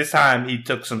 Yeah, this time he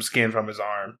took some skin from his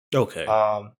arm. Okay.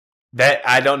 That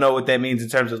I don't know what that means in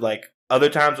terms of like other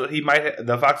times what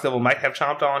the Fox Devil might have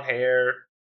chomped on hair.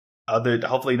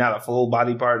 Hopefully not a full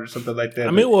body part or something like that.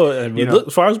 I mean, look,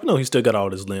 as far as we know, he still got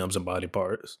all his limbs and body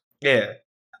parts. Yeah,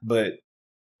 but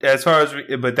as far as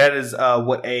that is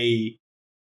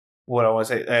what I want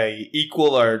to say, a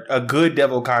equal or a good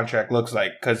devil contract looks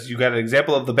like, because you got an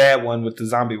example of the bad one with the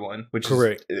zombie one, which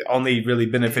correct is only really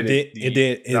benefited.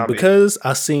 And because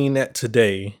I seen that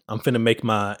today, I'm finna make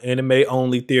my anime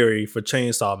only theory for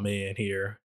Chainsaw Man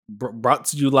here, brought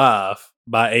to you live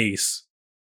by Ace.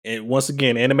 And once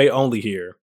again, anime only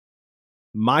here.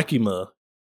 Makima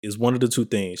is one of the two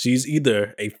things. She's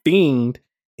either a fiend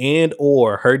and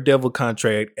or her devil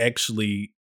contract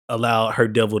actually allowed her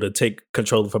devil to take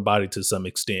control of her body to some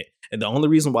extent. And the only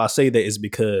reason why I say that is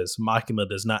because Makima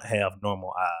does not have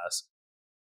normal eyes.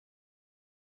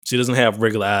 She doesn't have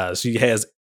regular eyes. She has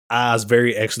eyes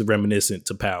very actually reminiscent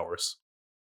to Powers.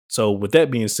 So with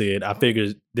that being said, I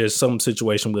figure there's some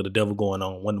situation with the devil going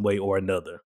on one way or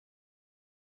another.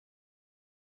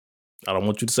 I don't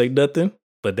want you to say nothing,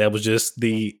 but that was just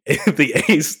the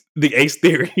ace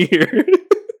theory here.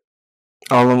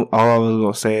 All I was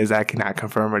gonna say is I cannot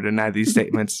confirm or deny these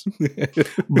statements.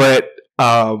 But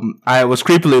I was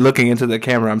creepily looking into the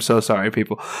camera. I'm so sorry,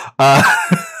 people. So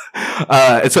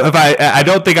if I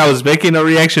don't think I was making a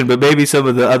reaction, but maybe some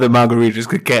of the other manga readers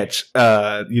could catch,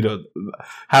 what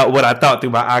I thought through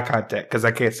my eye contact, because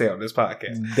I can't say on this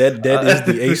podcast. That is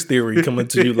the ace theory coming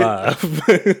to you live.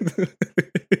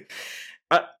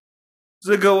 It's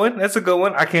a good one. That's a good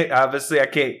one. I can't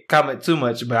comment too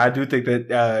much, but I do think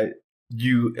that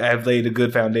you have laid a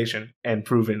good foundation and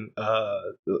proven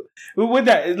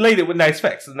laid it with nice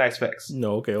facts.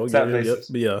 No, okay,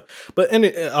 yeah. But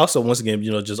also once again,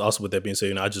 just also with that being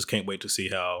said, I just can't wait to see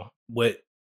what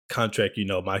contract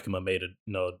Makima made a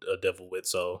devil with.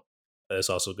 So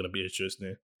that's also going to be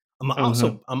interesting.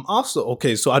 I'm also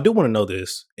okay. So I do want to know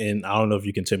this, and I don't know if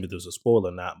you can tell me this is a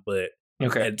spoiler or not, but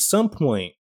at some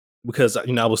point, because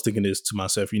I was thinking this to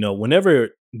myself,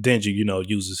 whenever Denji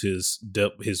uses his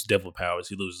devil powers,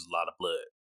 he loses a lot of blood.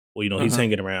 Well, he's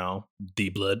hanging around the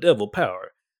blood devil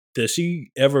power. Does she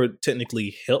ever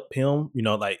technically help him?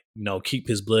 Keep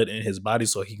his blood in his body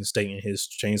so he can stay in his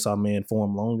Chainsaw Man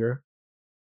form longer?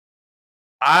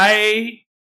 I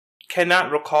cannot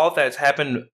recall if that's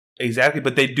happened exactly,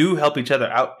 but they do help each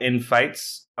other out in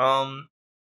fights.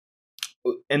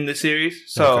 In the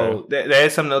series, so that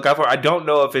is something to look out for. I don't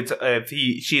know if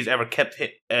she's ever kept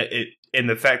it in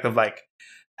the fact of like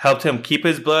helped him keep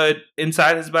his blood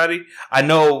inside his body. I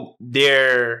know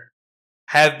there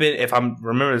have been, if I'm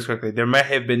remembering this correctly, there might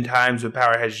have been times when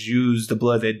Power has used the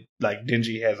blood that like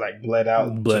Denji has like bled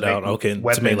out,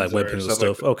 to make like weapons and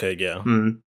stuff. Okay, yeah.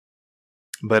 Mm-hmm.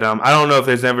 But I don't know if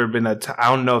there's ever been I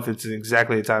don't know if it's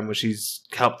exactly a time when she's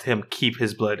helped him keep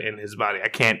his blood in his body. I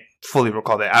can't fully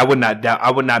recall that. I would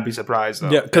not be surprised.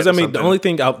 Yeah, because the only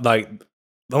thing I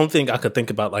could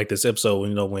think about like this episode,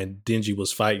 when Denji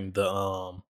was fighting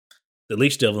the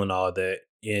Leech Devil and all that,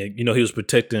 and he was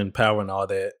protecting Power and all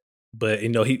that, but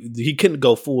he couldn't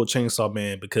go full Chainsaw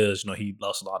Man because he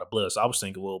lost a lot of blood. So I was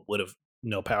thinking, well, what if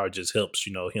Power just helps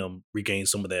him regain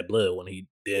some of that blood when he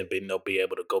then be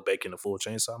able to go back into full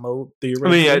Chainsaw mode?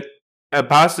 Theoretically, I mean,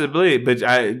 possibly, but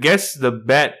I guess the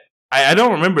bat. I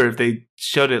don't remember if they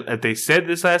showed it, if they said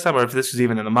this last time, or if this was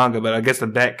even in the manga. But I guess the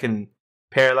bat can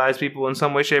paralyze people in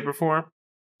some way, shape, or form.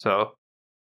 So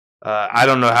I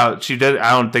don't know how she does.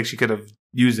 I don't think she could have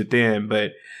used it then.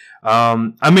 But I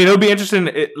mean, it'll be interesting.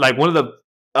 Like one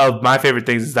of my favorite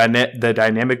things is the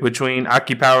dynamic between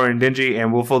Aki, Power, and Denji,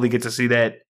 and we'll fully get to see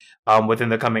that within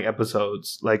the coming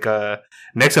episodes. Like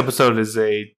next episode is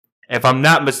if I'm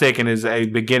not mistaken, is a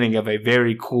beginning of a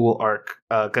very cool arc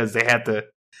because they had to.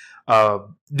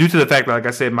 Due to the fact that, like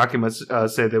I said, Makima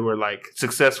said they were like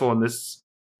successful in this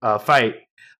fight.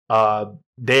 They're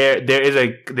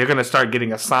going to start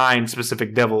getting assigned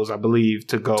specific devils, I believe,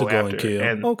 to go after. And kill.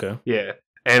 And, yeah,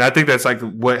 and I think that's like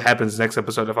what happens next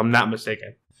episode, if I'm not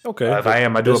mistaken. Okay, if I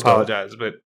am, I do apologize,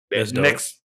 but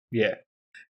next, yeah,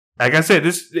 like I said,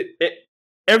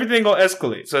 everything gonna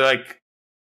escalate. So like,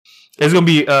 It's gonna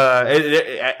be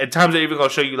at times they're even gonna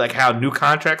show you like how new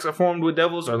contracts are formed with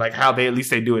Devils, or like how they at least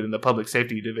they do it in the public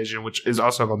safety division, which is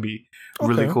also gonna be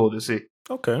really cool to see.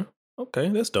 Okay,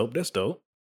 that's dope.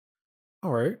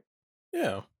 All right,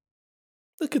 yeah.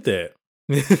 Look at that.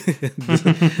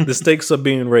 The stakes are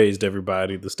being raised,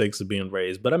 everybody. The stakes are being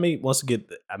raised. But I mean, once again,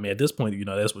 at this point,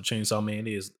 that's what Chainsaw Man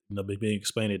is. Being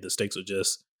explained, the stakes are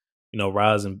just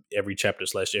rising every chapter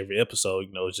 / every episode.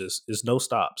 It's no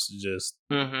stops. Just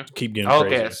keep getting crazy.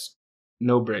 Gas,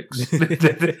 no breaks.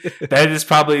 That is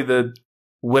probably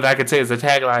what I could say is the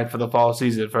tagline for the fall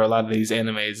season for a lot of these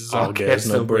animes. Is all gas,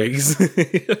 no breaks.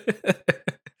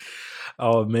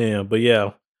 Oh man, but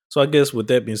yeah. So I guess with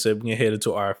that being said, we can head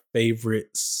into our favorite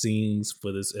scenes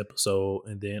for this episode,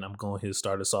 and then I'm going to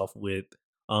start us off with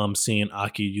seeing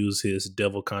Aki use his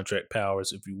devil contract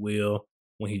powers, if you will,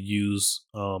 when he used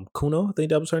Kuno, I think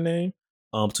that was her name,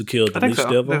 to kill the leech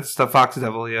devil. That's the Fox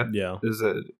Devil, yeah. Yeah. Is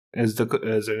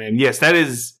her name. Yes, that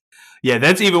is. Yeah,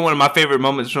 that's even one of my favorite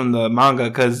moments from the manga,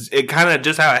 because it kind of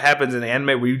just how it happens in the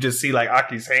anime, where you just see like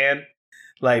Aki's hand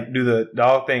like do the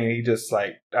dog thing, and he just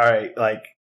like, all right, like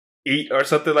eat or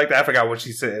something like that. I forgot what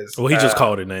she says. Well, he just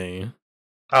called her name.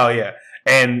 Oh yeah,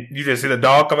 and you just see the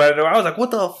dog come out of the door. I was like,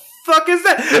 what the fuck is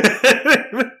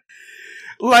that?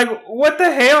 Like, what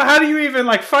the hell? How do you even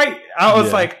like fight? I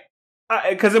was like,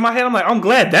 because in my head I'm like, I'm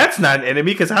glad that's not an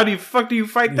enemy, because how do you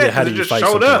fight that? Yeah, how do you just fight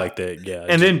showed something up like that? Yeah,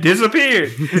 and then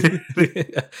disappeared.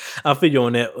 I feel you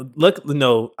on that. Luckily,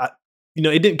 no,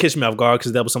 it didn't catch me off guard,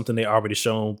 because that was something they already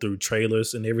shown through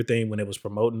trailers and everything when it was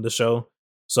promoting the show.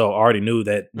 So I already knew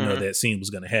that that scene was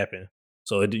going to happen.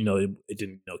 So it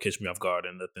didn't catch me off guard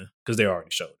or nothing, because they already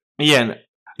showed it.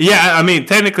 Yeah. I mean,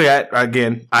 technically, I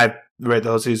read the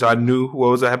whole series, so I knew what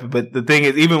was going to happen. But the thing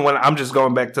is, even when I'm just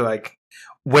going back to like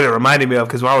what it reminded me of,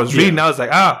 because when I was reading, I was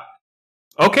like,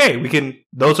 okay, we can.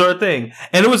 Those are a thing,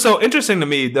 and it was so interesting to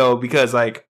me though, because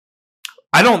like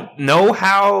I don't know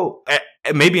how.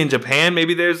 Maybe in Japan,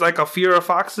 maybe there's like a fear of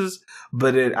foxes,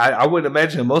 but I would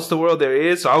imagine in most of the world there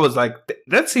is. So I was like,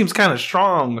 that seems kind of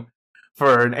strong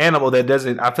for an animal that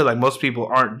doesn't. I feel like most people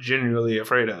aren't genuinely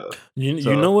afraid of.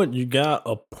 You know what? You got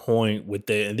a point with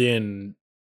that, and then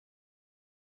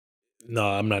no,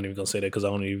 I'm not even gonna say that, because I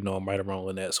don't even know I'm right or wrong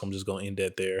on that. So I'm just gonna end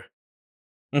that there.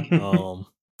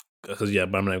 Because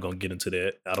but I'm not even gonna get into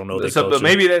that. I don't know that. But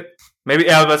maybe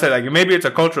I was about to say like maybe it's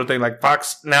a cultural thing. Like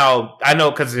fox. Now I know,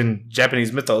 because in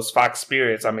Japanese mythos, fox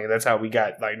spirits. I mean, that's how we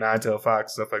got like nine-tailed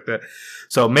fox, stuff like that.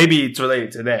 So maybe it's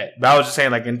related to that. But I was just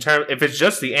saying, like, if it's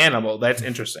just the animal, that's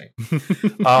interesting.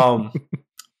 But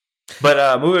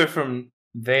moving from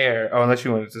there, unless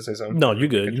you wanted to say something. No, you're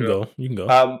good. You can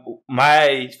go.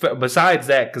 Besides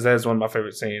that, because that's one of my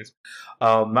favorite scenes.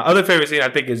 My other favorite scene, I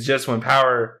think, is just when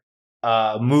Power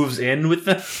moves in with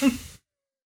them,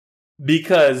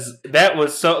 because that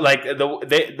was so like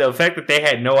the fact that they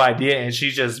had no idea, and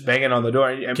she's just banging on the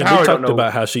door. And Can we talk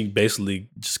about how she basically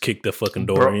just kicked the fucking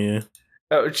door in?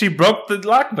 She broke the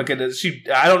lock mechanism.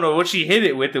 I don't know what she hit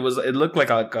it with. It looked like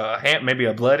maybe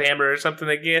a blood hammer or something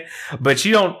again. But she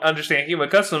don't understand human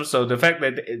customs. So the fact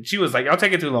that she was like, "Y'all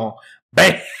taking too long,"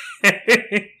 bang!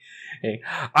 Hey,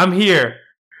 I'm here.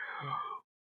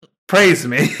 Praise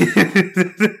me.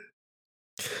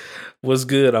 What's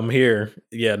good? I'm here.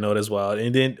 Yeah, no, that's wild.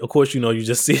 And then, of course, you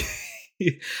just see.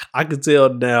 I can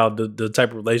tell now the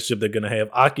type of relationship they're gonna have.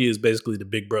 Aki is basically the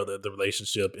big brother of the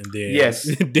relationship, and then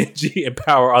Denji and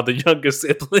Power are the younger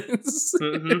siblings.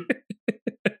 Mm-hmm.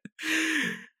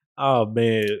 Oh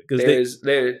man, because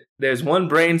there's one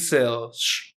brain cell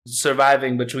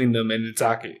surviving between them, and it's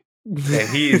Aki, and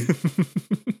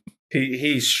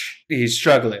he's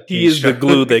struggling. He's the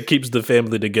glue that keeps the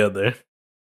family together.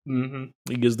 Mm-hmm.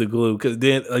 He gives the glue, because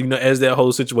then as that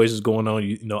whole situation is going on,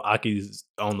 Aki's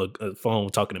on the phone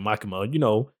talking to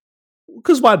Makima.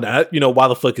 Because why not? Why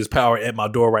the fuck is Power at my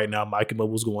door right now, Makima?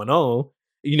 What's going on?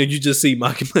 You just see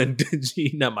Makima and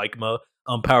Denji, not Makima,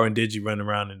 Power and Denji running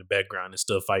around in the background and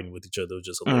stuff, fighting with each other. It was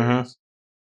just hilarious.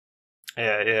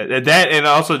 Mm-hmm. Yeah. That, and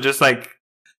also just like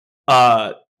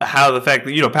how the fact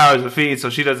that Power is a fiend,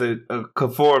 so she doesn't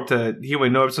conform to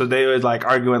human norms. So they were like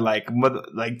arguing, like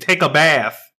take a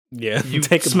bath. Yeah, you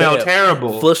smell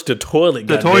terrible. Flush the toilet.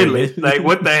 Like,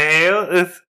 what the hell?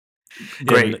 It's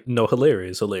great. Yeah, no,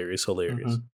 hilarious.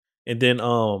 Mm-hmm. And then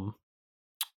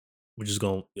we're just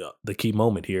gonna the key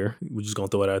moment here. We're just gonna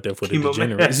throw it out there for the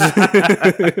degenerates.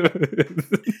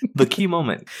 The key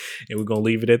moment, and we're gonna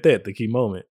leave it at that. The key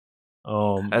moment.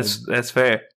 That's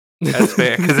fair. That's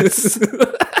fair, because it's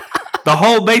the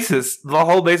whole basis.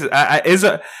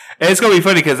 It's gonna be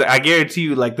funny, because I guarantee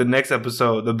you, like, the next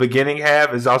episode, the beginning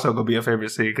half is also gonna be a favorite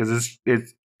scene, because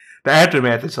it's The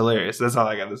aftermath is hilarious. That's all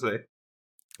I got to say.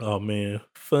 Oh man,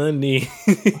 funny.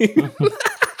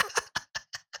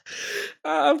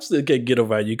 I still can't get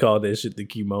over how you call that shit the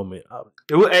key moment.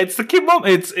 It's the key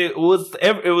moment. It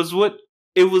was what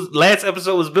it was. Last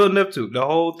episode was building up to the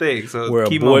whole thing. So where a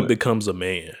boy moment. becomes a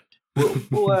man.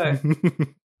 Boy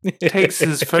takes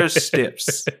his first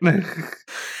steps.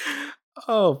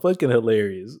 Oh, fucking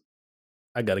hilarious!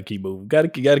 I gotta keep moving. Gotta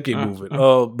keep moving.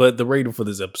 But the rating for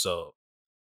this episode,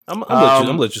 I'm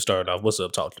gonna let you start off. What's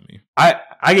up? Talk to me.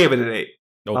 I gave it an 8.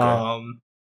 Okay.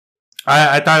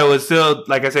 I thought it was still,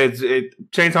 like I said,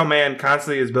 Chainsaw Man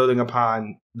constantly is building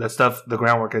upon the stuff the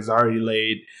groundwork has already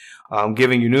laid,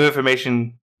 giving you new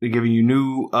information, giving you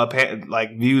new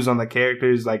like views on the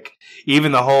characters, like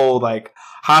even the whole like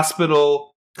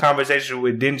hospital conversation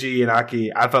with Denji and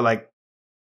Aki. I felt like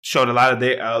showed a lot of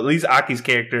at least Aki's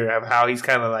character of how he's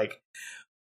kind of like,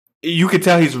 you could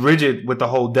tell he's rigid with the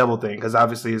whole devil thing because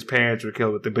obviously his parents were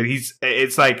killed with it, but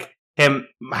it's like him,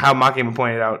 how Makima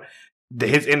pointed out.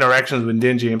 His interactions with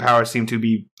Denji and Power seem to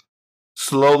be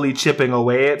slowly chipping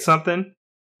away at something.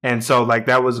 And so, like,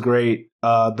 that was great.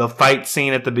 The fight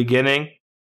scene at the beginning,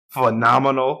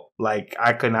 phenomenal. Like,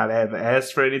 I could not have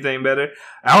asked for anything better.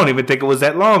 I don't even think it was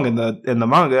that long in the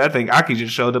manga. I think Aki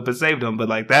just showed up and saved him. But,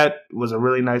 like, that was a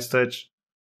really nice touch.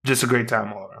 Just a great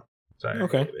time all around. Sorry.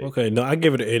 Okay. No, I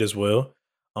give it an 8 as well.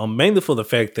 Mainly for the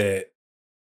fact that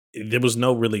there was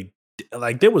no really,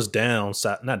 like, there was not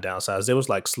downsides. There was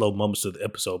like slow moments to the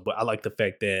episode, but I like the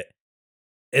fact that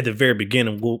at the very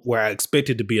beginning, where I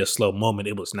expected to be a slow moment,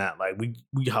 it was not. Like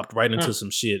we hopped right into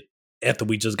some shit after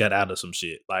we just got out of some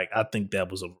shit. Like I think that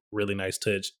was a really nice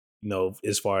touch. You know,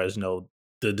 as far as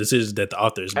the decisions that the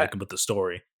author is making with the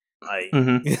story, like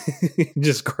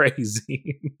just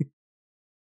crazy.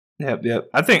 Yep.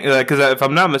 I think because if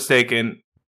I'm not mistaken,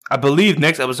 I believe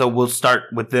next episode will start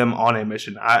with them on a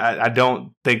mission. I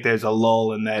don't think there's a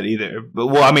lull in that either. But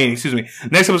excuse me.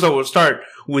 Next episode will start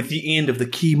with the end of the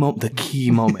key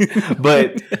moment.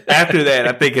 But after that,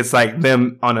 I think it's like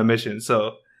them on a mission.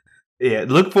 So yeah,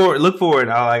 look forward.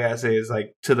 All I gotta say is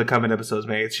like to the coming episodes,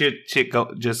 man. Shit,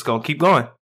 just gonna keep going.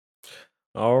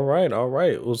 All right.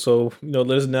 Well, so let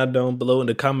us know down below in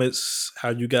the comments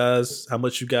how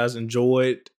much you guys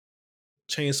enjoyed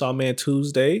Chainsaw Man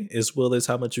Tuesday, as well as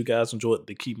how much you guys enjoyed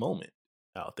the key moment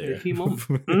out there. The key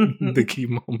moment. The key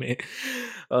moment.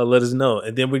 Let us know.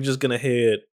 And then we're just going to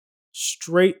head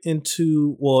straight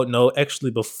into,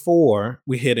 before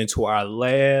we head into our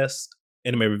last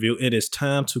anime review, it is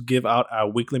time to give out our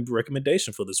weekly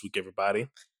recommendation for this week, everybody.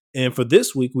 And for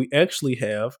this week, we actually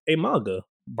have a manga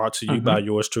brought to you by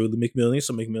yours truly, McMillian.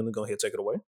 So McMillian, go ahead, take it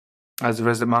away. As a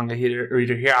resident manga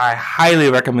reader here, I highly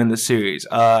recommend this series.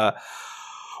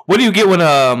 What do you get when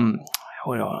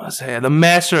what do I want to say? The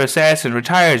master assassin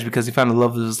retires because he found the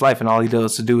love of his life, and all he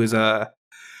does to do is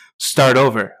start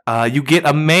over. You get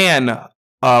a man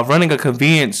running a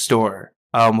convenience store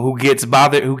who gets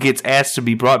asked to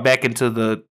be brought back into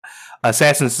the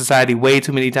Assassin Society way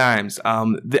too many times.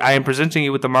 I am presenting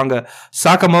you with the manga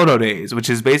Sakamoto Days, which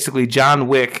is basically John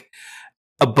Wick,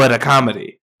 but a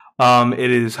comedy.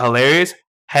 It is hilarious,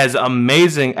 has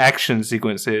amazing action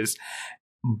sequences.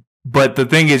 But the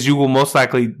thing is, you will most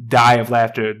likely die of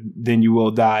laughter than you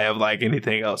will die of like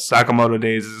anything else. Sakamoto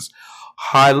Days is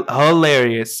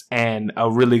hilarious and a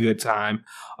really good time.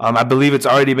 I believe it's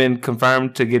already been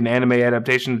confirmed to get an anime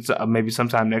adaptation maybe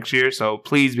sometime next year. So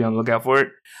please be on the lookout for it.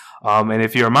 And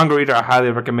if you're a manga reader, I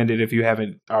highly recommend it if you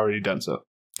haven't already done so.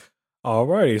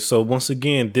 Alrighty, so once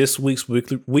again, this week's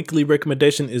weekly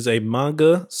recommendation is a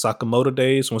manga, Sakamoto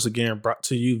Days, once again brought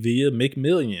to you via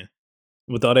McMillian.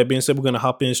 With all that being said, we're going to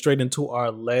hop in straight into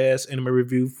our last anime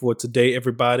review for today,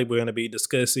 everybody. We're going to be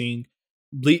discussing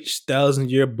Bleach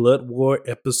 1000-Year Blood War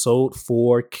Episode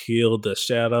 4, Kill the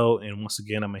Shadow. And once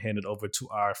again, I'm going to hand it over to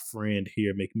our friend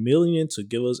here, McMillian, to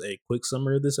give us a quick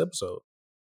summary of this episode.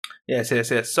 Yes.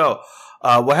 So,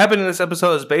 what happened in this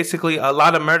episode is basically a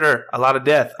lot of murder, a lot of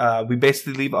death. We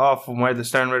basically leave off from where the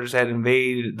Stern Raiders had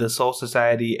invaded the Soul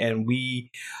Society, and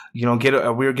we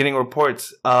were getting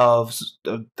reports of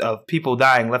people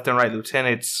dying left and right,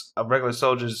 lieutenants, regular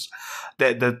soldiers.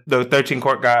 That the 13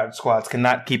 court guard squads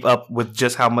cannot keep up with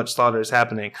just how much slaughter is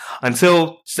happening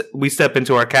until we step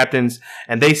into our captains,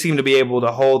 and they seem to be able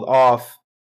to hold off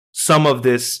some of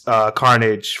this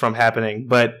carnage from happening,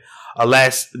 but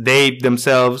alas, they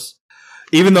themselves,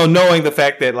 even though knowing the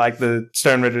fact that like the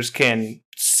Stern Raiders can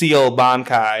seal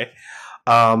Bankai,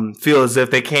 feel as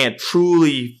if they can't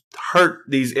truly hurt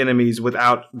these enemies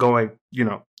without going,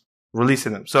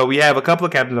 releasing them. So we have a couple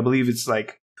of captains, I believe it's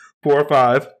like 4 or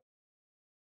 5,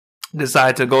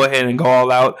 decide to go ahead and go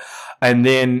all out and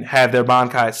then have their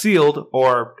Bankai sealed,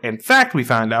 or in fact, we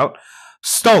find out,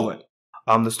 stolen.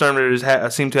 The Stern Raiders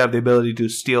seem to have the ability to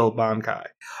steal Bankai.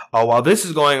 While this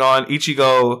is going on,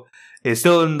 Ichigo is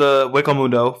still in the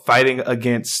Wakamundo fighting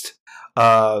against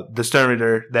the Stern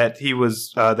Raider that he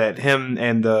was that him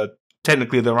and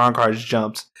technically the Roncards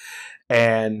jumped,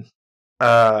 and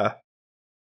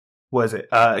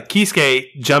Kisuke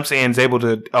jumps in and is able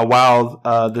to while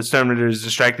the Stern Raider is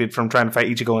distracted from trying to fight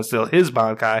Ichigo and steal his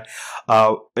Bankai,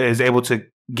 is able to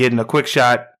get in a quick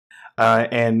shot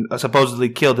and supposedly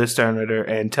kill this Stern Raider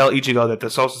and tell Ichigo that the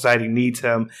Soul Society needs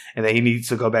him and that he needs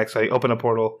to go back. So they open a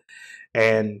portal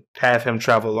and have him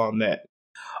travel on that.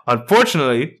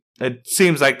 Unfortunately, it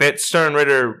seems like that Stern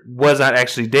Raider was not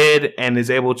actually dead and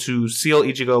is able to seal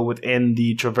Ichigo within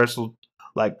the traversal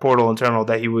portal internal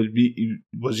that he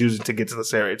was using to get to the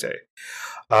Sarete.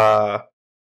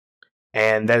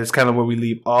 And that is kind of where we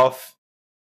leave off.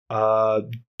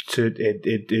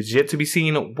 It is yet to be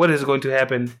seen what is going to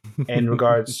happen in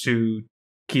regards to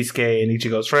Kisuke and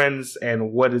Ichigo's friends,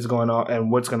 and what is going on,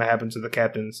 and what's going to happen to the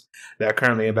captains that are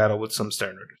currently in battle with some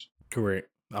Stern Raiders. Correct.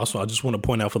 Also, I just want to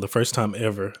point out, for the first time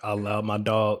ever, I allowed my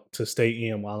dog to stay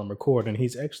in while I'm recording.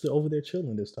 He's actually over there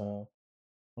chilling this time.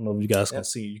 I don't know if you guys can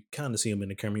see. You kind of see him in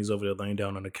the camera. He's over there laying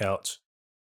down on the couch,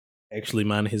 actually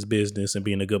minding his business and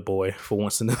being a good boy for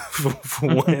once. For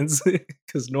once,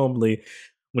 because normally,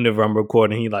 whenever I'm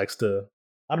recording, he likes to,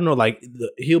 I don't know,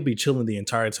 he'll be chilling the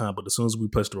entire time, but as soon as we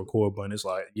push the record button, it's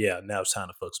like, yeah, now it's time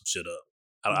to fuck some shit up.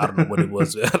 I don't know what it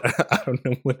was. I don't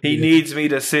know what he needs me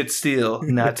to sit still.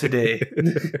 Not today.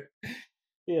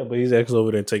 Yeah, but he's actually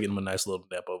over there taking him a nice little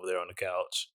nap over there on the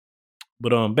couch.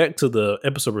 But back to the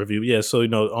episode review. Yeah, so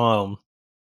the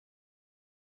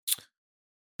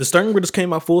Stern Raiders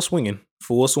came out full swinging,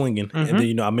 Mm-hmm. and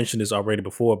then I mentioned this already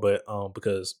before, but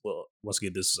because once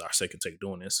again this is our second take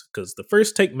doing this, because the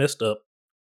first take messed up,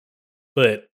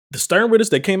 but the Stern Raiders,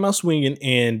 they came out swinging,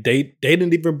 and they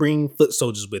didn't even bring foot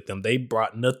soldiers with them. They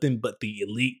brought nothing but the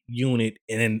elite unit,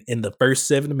 and in the first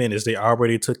 7 minutes, they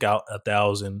already took out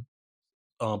 1,000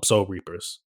 Soul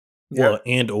Reapers. Yeah. Well,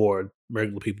 and or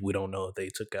regular people. We don't know if they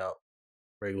took out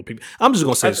regular people. I'm just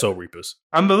gonna say Soul Reapers.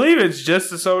 I believe it's just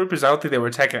the Soul Reapers. I don't think they were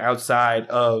attacking outside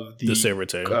of the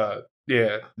Sarete.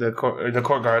 The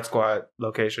Court Guard Squad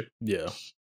location. Yeah.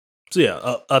 So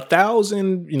yeah,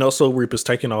 1,000, Soul Reapers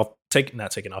taken out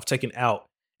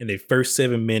in their first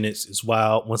 7 minutes is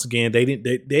wild. Once again,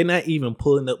 they're not even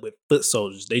pulling up with foot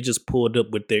soldiers. They just pulled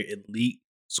up with their elite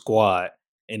squad,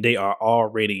 and they are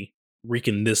already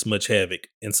wreaking this much havoc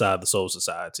inside the Soul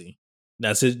Society.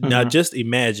 Now just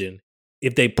imagine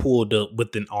if they pulled up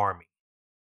with an army.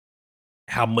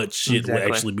 How much shit would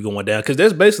actually be going down? Because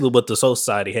that's basically what the Soul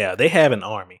Society have. They have an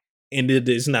army, and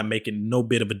it's not making no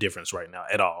bit of a difference right now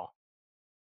at all.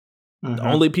 Mm-hmm. The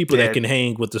only people that can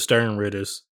hang with the Stern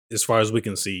Raiders, as far as we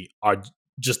can see, are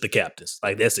just the captains.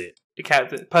 Like, that's it. The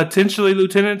captain, potentially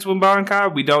lieutenants with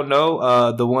Bankai. We don't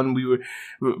know. The one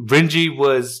Renji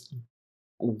was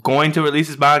going to release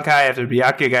his Bankai after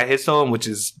Byakuya got his stolen, which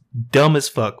is dumb as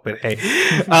fuck. But hey,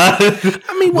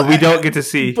 but we don't get to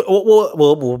see.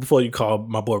 Well, before you call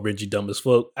my boy Renji dumb as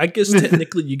fuck, I guess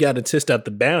technically you got to test out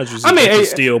the boundaries. You can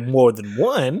steal more than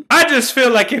one. I just feel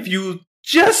like if you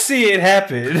just see it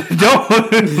happen, don't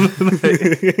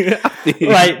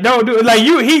don't do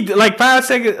it. He 5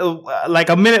 seconds, like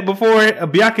a minute before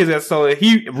Byakuya got stolen,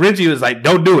 Renji was like,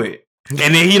 "Don't do it."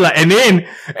 And then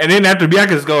and then after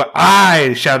Byakuya's going,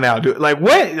 I shall now do it. Like,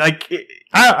 what? Like,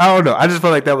 I don't know. I just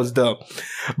felt like that was dumb.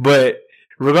 But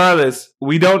regardless,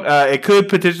 we don't. It could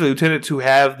potentially lieutenants who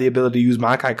have the ability to use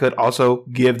Bankai could also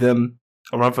give them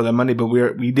a run for their money. But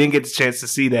we didn't get the chance to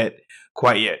see that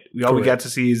quite yet. All we got to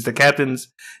see is the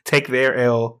captains take their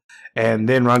L, and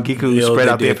then Rangiku spread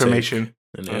out the information.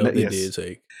 Did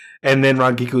take. And then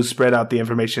Rangiku spread out the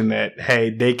information that, hey,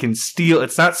 they can steal.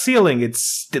 It's not stealing.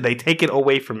 It's they take it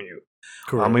away from you.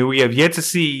 Correct. We have yet to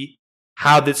see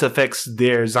how this affects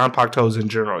their Zanpakutos in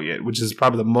general yet, which is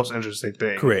probably the most interesting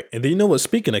thing. Correct. And then what?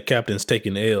 Speaking of captains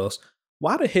taking L's,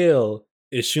 why the hell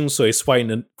is Shunsui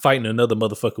fighting another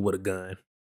motherfucker with a gun?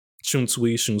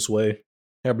 Shunsui,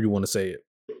 however you want to say it.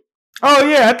 Oh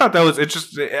yeah, I thought that was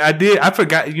interesting. I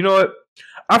forgot. You know what?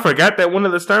 I forgot that one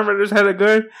of the Stern Raiders had a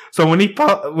gun. So when he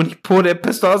pulled that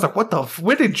pistol, I was like, "What the?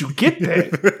 Where did you get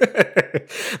that?"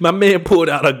 My man pulled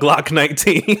out a Glock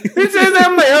 19. He says,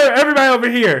 "I'm like, everybody over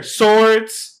here,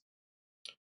 swords,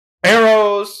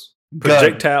 arrows,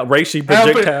 projectiles,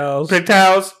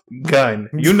 gun.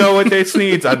 You know what this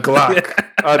needs? A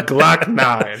Glock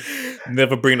 9.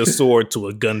 Never bring a sword to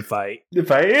a gunfight.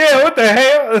 Yeah, what the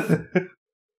hell?"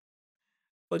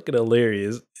 Fucking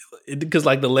hilarious. because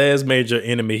like the last major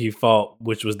enemy he fought,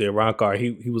 which was the Arrancar,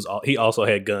 he also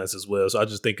had guns as well. So I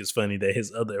just think it's funny that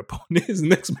his other opponent, his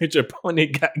next major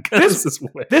opponent, got guns as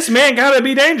well. This man gotta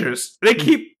be dangerous. They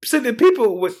keep sending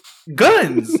people with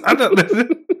guns. I don't.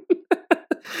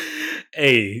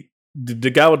 Hey, the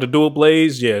guy with the dual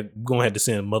blades, yeah, we're gonna have to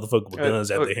send motherfucker with guns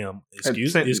after him.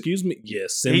 Excuse me, yeah,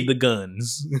 send the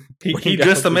guns. He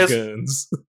dressed the guns.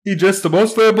 He dressed the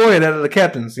most flamboyant out of the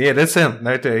captains. Yeah, that's him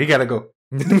right there. He gotta go.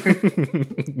 We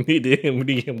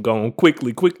need him going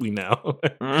quickly now.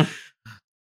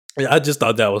 I just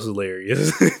thought that was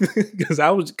hilarious because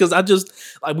I just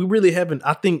like we really haven't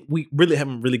got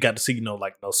to see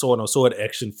like no sword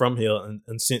action from him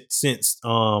and since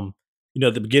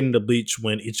at the beginning of Bleach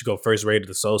when Ichigo first raided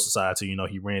the Soul Society,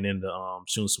 he ran into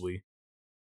Shunsui.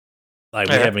 Like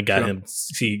we haven't got him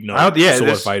see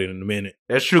sword fighting in a minute.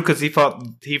 That's true because he fought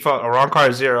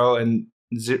Arrancar 0 and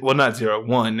not 0,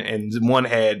 1, and 1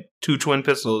 had 2 twin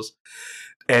pistols,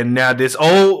 and now this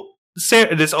old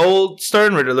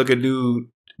Stern Ritter looking dude,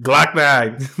 Glock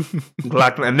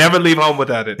 9, never leave home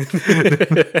without it.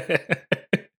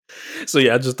 So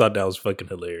yeah, I just thought that was fucking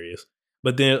hilarious.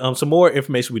 But then some more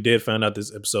information we did find out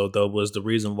this episode though was the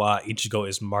reason why Ichigo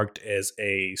is marked as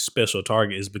a special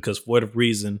target is because for whatever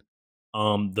reason,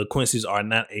 the Quincy's are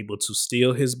not able to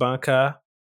steal his Bankai.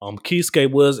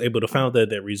 Kisuke was able to find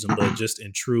that reason, but just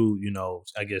in true,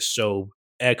 I guess show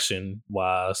action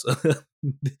wise,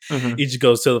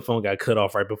 Ichigo's telephone got cut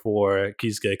off right before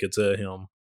Kisuke could tell him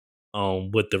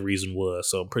what the reason was.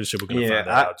 So I'm pretty sure we're gonna find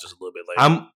that out just a little bit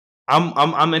later.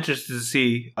 I'm interested to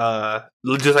see,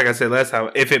 just like I said last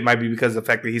time, if it might be because of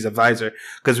the fact that he's a visor.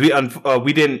 Because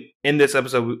we didn't in this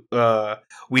episode.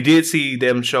 We did see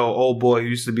them show old boy who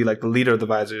used to be like the leader of the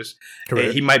visors.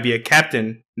 He might be a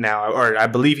captain now, or I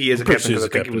believe he is a captain. He's a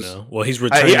captain now. Well, he's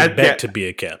returning back to be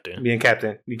a captain, being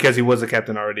captain because he was a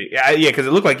captain already. Yeah, because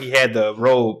it looked like he had the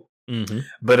robe. Mm-hmm.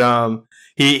 But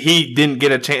he didn't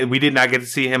get a chance. We did not get to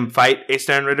see him fight a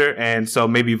Stern Ritter, and so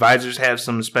maybe visors have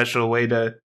some special way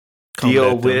to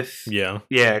deal with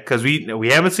because we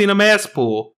haven't seen a mask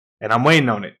pull, and I'm waiting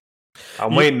on it.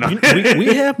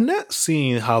 We have not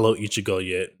seen Hollow Ichigo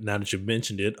yet. Now that you've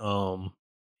mentioned it,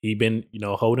 he been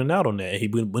holding out on that. He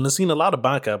been seen a lot of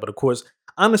Bankai, but of course,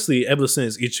 honestly, ever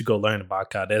since Ichigo learned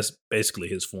Bankai, that's basically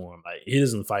his form. Like he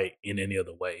doesn't fight in any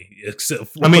other way except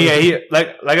for. I mean, he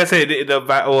like I said,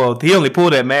 he only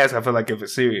pulled that mask. I feel like if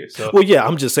it's serious. So. Well, yeah,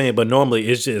 I'm just saying, but normally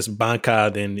it's just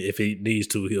Bankai. Then if he needs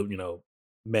to, he'll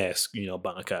mask,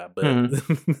 Bankai. But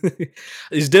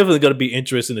it's definitely going to be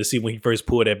interesting to see when he first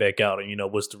pulled that back out and,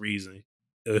 what's the reason.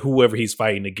 Whoever he's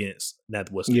fighting against,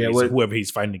 not what's the reason. Whoever he's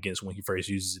fighting against when he first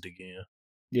uses it again.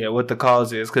 Yeah, what the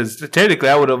cause is. Because technically,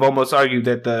 I would have almost argued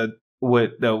that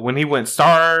when he went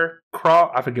Star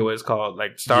Crawl, I forget what it's called,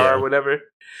 like Star or whatever.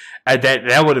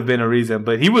 That would have been a reason,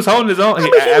 but he was holding his own.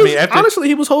 Honestly,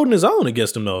 he was holding his own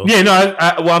against him, though. Yeah, no.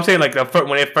 I'm saying like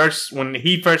when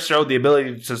he first showed the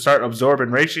ability to start absorbing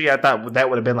Reishi, I thought that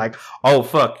would have been like, oh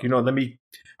fuck, let me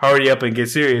hurry up and get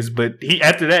serious. But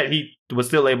after that, he was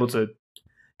still able to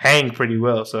hang pretty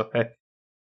well. So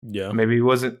yeah, maybe it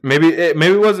wasn't. Maybe it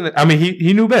wasn't. I mean,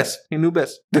 he knew best. He knew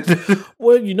best.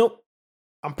 Well,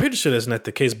 I'm pretty sure that's not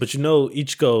the case. But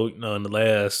Ichigo, in the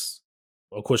last.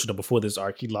 Of course, before this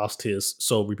arc, he lost his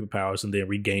Soul Reaper powers and then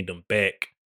regained them back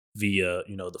via,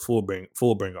 the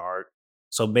Fullbringer arc.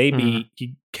 So maybe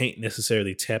he can't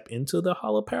necessarily tap into the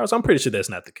Hollow powers. I'm pretty sure that's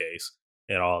not the case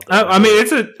at all. I mean,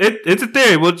 it's a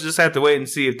theory. We'll just have to wait and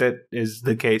see if that is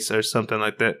the case or something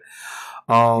like that.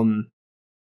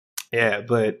 Yeah,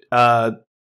 but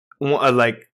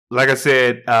like I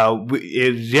said,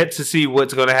 it's yet to see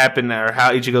what's going to happen or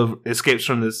how Ichigo escapes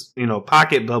from this,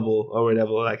 pocket bubble or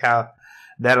whatever. Like how.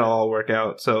 That'll all work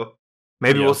out. So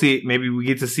maybe we'll see. Maybe we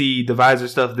get to see the visor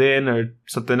stuff then, or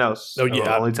something else. Oh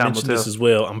yeah, only time will tell. This as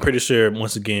well. I'm pretty sure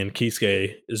once again,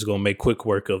 Kisuke is going to make quick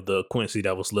work of the Quincy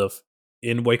that was left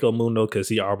in Wako Mundo because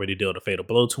he already dealt a fatal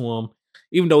blow to him.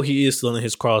 Even though he is still in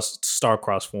his Star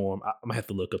Cross form, I'm gonna have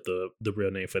to look up the real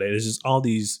name for that. It's just all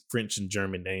these French and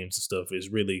German names and stuff is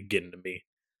really getting to me.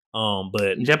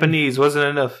 But Japanese wasn't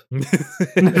enough.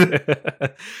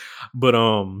 But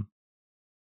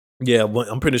yeah,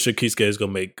 I'm pretty sure Kisuke is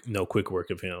gonna make quick work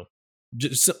of him,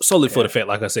 just solely for the fact,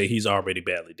 like I say, he's already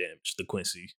badly damaged. The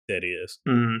Quincy, that is.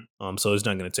 Mm-hmm. So it's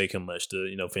not gonna take him much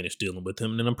to finish dealing with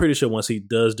him. And I'm pretty sure once he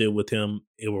does deal with him,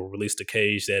 it will release the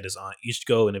cage that is on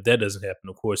Ichigo. And if that doesn't happen,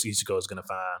 of course, Ichigo is gonna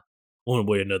find one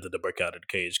way or another to break out of the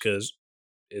cage because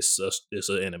it's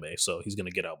an anime, so he's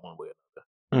gonna get out one way or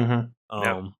another.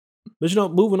 Mm-hmm. But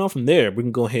moving on from there, we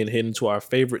can go ahead and head into our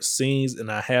favorite scenes,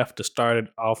 and I have to start it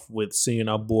off with seeing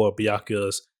our boy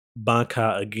Byakuya's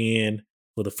Bankai again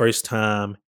for the first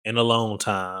time in a long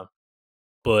time,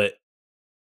 but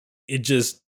it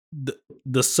just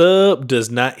the sub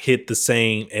does not hit the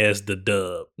same as the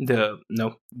dub.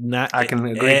 No, Not I can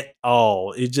agree. at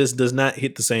all. It just does not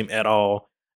hit the same at all.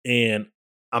 And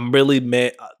I'm really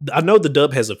mad. I know the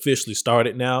dub has officially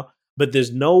started now, but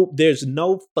there's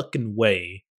no fucking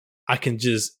way I can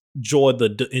just enjoy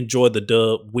the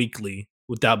dub weekly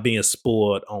without being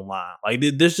spoiled online. Like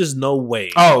there's just no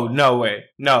way. Oh, no way.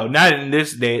 No, not in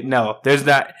this day. No, there's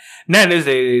not. Not in this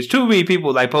day. There's too many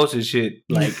people like posting shit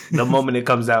like the moment it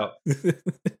comes out.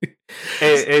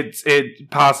 It's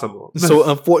possible. So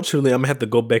unfortunately, I'm gonna have to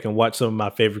go back and watch some of my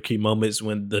favorite key moments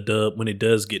when it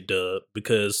does get dubbed,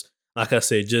 because like I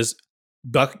said, just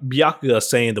Byakuya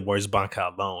saying the words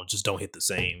Bankai alone just don't hit the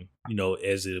same,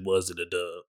 as it was in the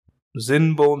dub.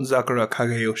 Zenbon Sakura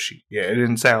Kageyoshi. Yeah, it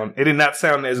did not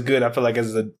sound as good, I feel like,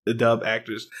 as the dub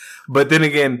actors. But then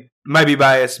again, might be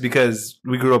biased because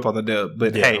we grew up on the dub.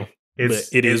 But hey,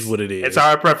 it is what it is. It's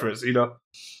our preference, That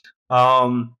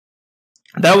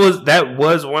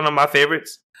was one of my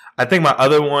favorites. I think my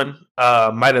other one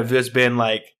might have just been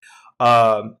like,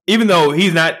 even though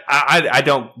he's not, I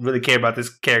don't really care about this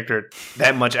character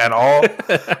that much at all.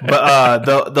 But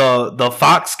the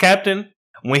Fox captain,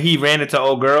 when he ran into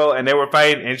old girl and they were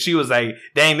fighting, and she was like,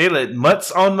 "Dang, they let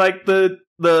mutts on like the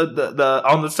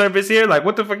on the surface here. Like,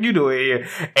 what the fuck you doing here?"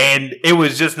 And it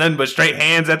was just nothing but straight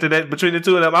hands after that between the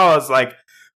two of them. I was like,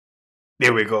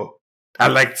 "There we go. I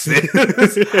like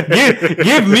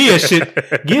give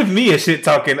me a shit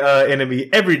talking enemy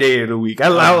every day of the week."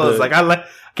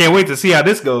 Can't wait to see how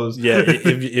this goes. Yeah,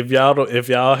 if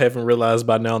y'all haven't realized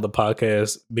by now on the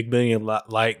podcast, McMillion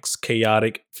likes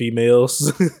chaotic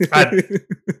females.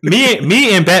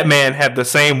 Me and Batman have the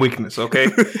same weakness. Okay,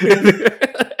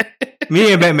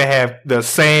 me and Batman have the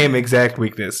same exact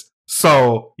weakness.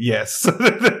 So yes.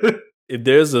 If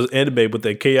there's an anime with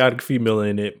a chaotic female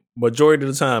in it, majority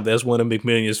of the time, that's one of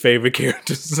McMillion's favorite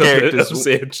characters.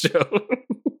 Said show.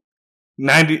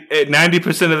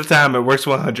 90% of the time, it works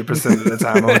 100% of the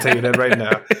time. I'm gonna tell you that right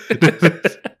now.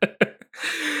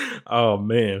 Oh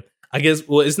man, I guess.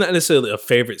 Well, it's not necessarily a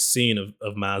favorite scene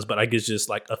of mine, but I guess just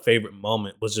like a favorite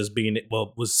moment was just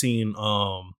seeing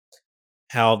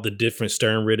how the different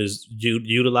Stern Ritters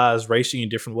utilize Reishi in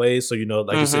different ways. So,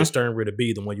 like you said, Stern Ritter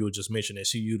B, the one you were just mentioning,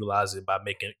 she utilized it by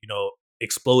making,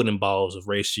 exploding balls of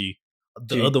Reishi.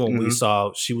 The other one we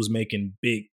saw, she was making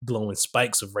big glowing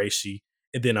spikes of Reishi.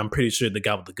 And then I'm pretty sure the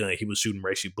guy with the gun, he was shooting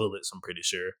Reishi bullets, I'm pretty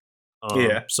sure.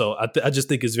 So I just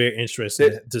think it's very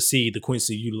interesting to see the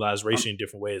Quincy utilize Reishi in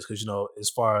different ways. Because, as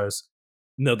far as,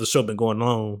 the show been going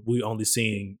on, we only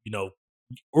seen,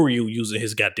 Uryu using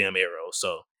his goddamn arrow.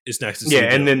 So it's nice to see.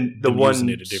 Yeah, and then the one using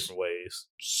it in different ways.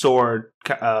 Sword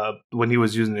when he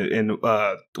was using it in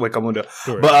Wakamundo.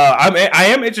 But I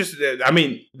am interested. I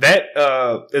mean, that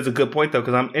is a good point though,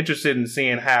 because I'm interested in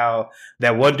seeing how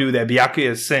that one dude that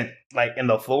Byakuya sent like in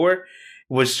the floor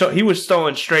he was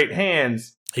throwing straight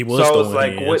hands. He was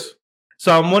throwing hands.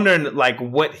 So I'm wondering like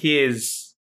what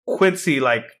his Quincy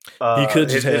like he could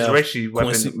just his have Reishi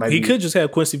weapon might he be. could just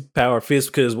have Quincy Power Fist,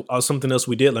 because something else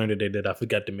we did learn today that I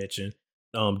forgot to mention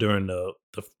during the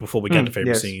before we got to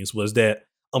favorite scenes was that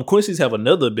Quincy's have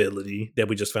another ability that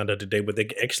we just found out today, where they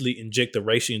can actually inject the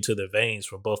Reishi into their veins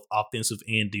for both offensive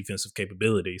and defensive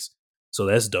capabilities. So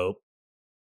that's dope.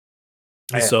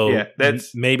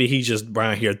 That's maybe he's just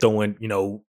around here throwing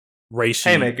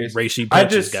Reishi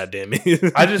punches. Goddamn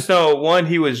it! I just know one,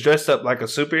 he was dressed up like a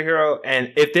superhero,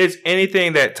 and if there's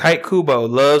anything that Tite Kubo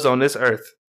loves on this earth,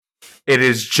 it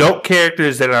is joke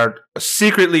characters that are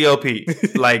secretly OP,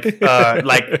 like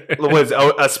was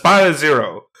Espada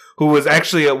Zero, who was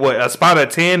actually a Espada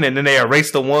 10, and then they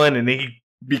erased the 1, and then he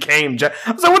became.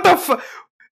 I was like, what the fuck?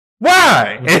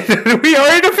 Why? And we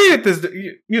already defeated this,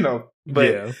 But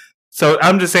yeah. So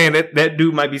I'm just saying that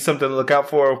dude might be something to look out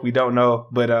for if we don't know.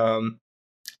 But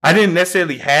I didn't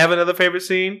necessarily have another favorite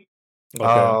scene.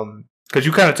 Okay. Because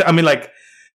you kind of,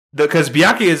 because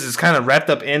Byakuya is kind of wrapped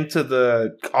up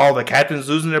into all the captains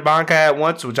losing their Bankai at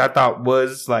once, which I thought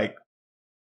was like,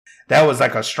 that was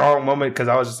like a strong moment, because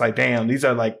I was just like, damn, these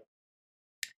are like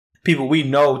people we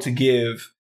know to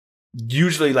give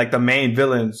usually like the main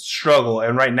villains struggle,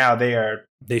 and right now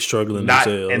they struggling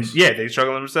themselves. And they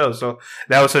struggling themselves. So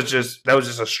that was just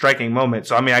a striking moment.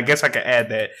 So I guess I could add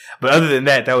that, but other than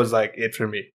that was like it for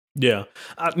me. Yeah,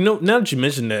 now that you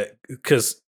mentioned that,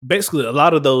 because basically a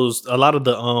lot of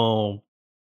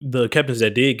the captains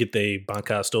that did get their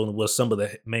Bankai stolen was some of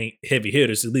the main heavy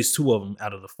hitters, at least 2 of them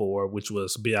out of the 4, which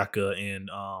was Byakuya and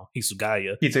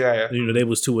Hisugaya. They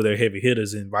was 2 of their heavy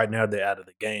hitters, and right now they're out of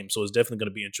the game. So it's definitely going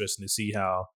to be interesting to see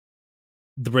how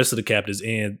the rest of the captains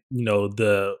and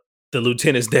the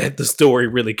lieutenants that the story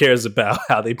really cares about,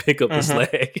 how they pick up the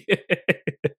slack.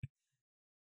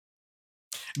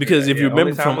 Because if you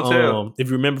remember from the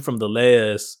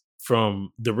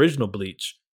original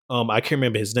Bleach, I can't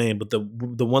remember his name, but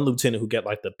the one lieutenant who got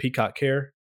like the peacock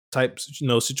hair type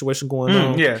situation going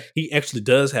on, he actually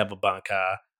does have a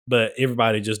Bankai, but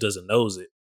everybody just doesn't knows it.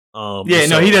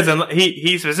 He doesn't.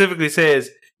 He specifically says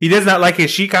he does not like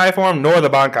his Shikai form nor the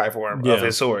Bankai form of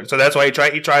his sword, so that's why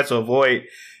he tries to avoid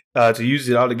to use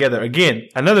it altogether. Again,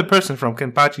 another person from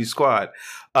Kenpachi's squad.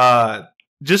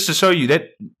 Just to show you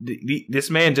that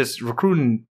this man just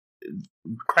recruiting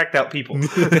cracked out people.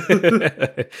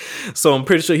 So I'm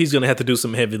pretty sure he's going to have to do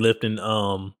some heavy lifting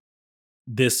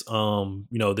this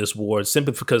war,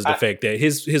 simply because of the fact that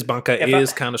his Bankai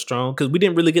is kind of strong, because we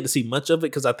didn't really get to see much of it,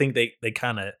 because I think they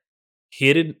kind of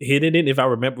hidden it, if I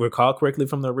recall correctly,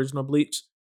 from the original Bleach.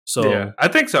 So yeah, I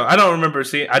think so. I don't remember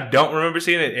seeing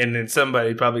it, and then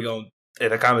somebody probably going in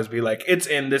the comments be like, it's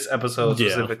in this episode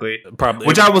specifically, probably,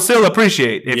 which I will still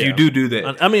appreciate if you do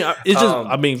that. I mean, it's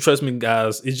just trust me,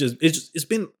 guys, it's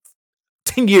been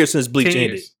 10 years since Bleach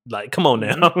ended. Like, come on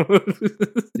now.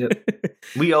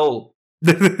 We old.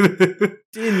 10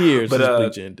 years since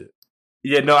Bleach ended.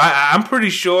 Yeah, no, I'm pretty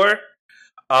sure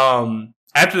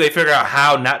after they figure out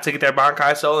how not to get their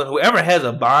Bankai stolen, whoever has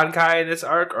a Bankai in this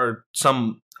arc or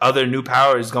some other new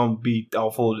power is going to be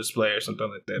on full display or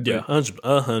something like that. Yeah,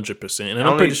 100%. And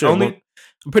I'm pretty sure. I'm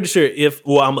pretty sure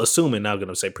I'm assuming. Not going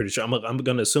to say pretty sure. I'm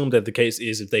going to assume that the case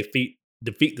is if they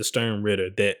defeat the Stern Ritter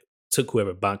that took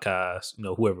whoever Bankai,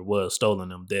 whoever was stolen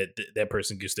them, that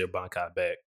person gets their Bankai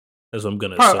back. That's what I'm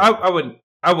going to assume.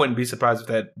 I wouldn't be surprised if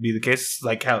that be the case.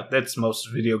 Like how that's most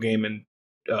video game and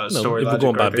story. If we're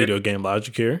going by video game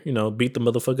logic here, beat the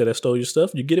motherfucker that stole your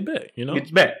stuff, you get it back. Get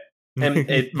it back. And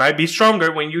it might be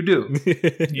stronger when you do.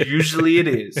 Usually it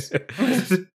is.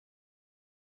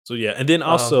 So yeah, and then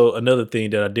also another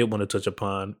thing that I did want to touch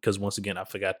upon, because once again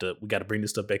we got to bring this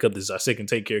stuff back up. This is our second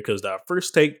take here, because our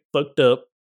first take fucked up.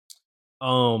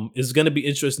 It's going to be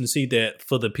interesting to see that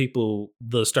for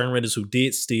the Stern Ritters who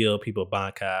did steal people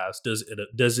Bankais, does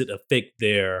it affect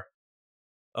their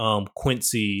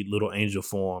Quincy Little Angel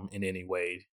form in any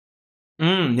way?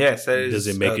 Yes, does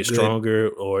it make it stronger,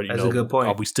 or that's a good point.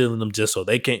 Are we stealing them just so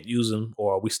they can't use them,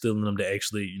 or are we stealing them to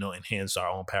actually enhance our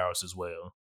own powers as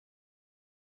well?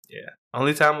 Yeah,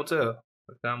 only time will tell.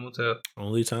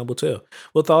 Only time will tell.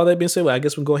 With all that being said, I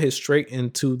guess we're going to head straight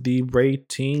into the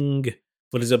rating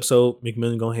for this episode.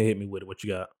 McMillan, go ahead and hit me with it. What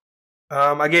you got?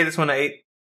 I gave this one an 8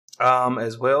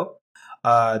 as well.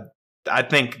 I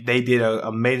think they did an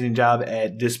amazing job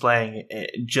at displaying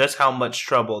just how much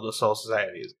trouble the Soul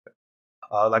Society is.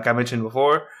 Like I mentioned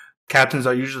before, captains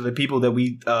are usually the people that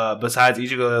we, besides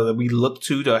Ichigo, that we look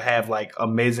to have like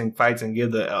amazing fights and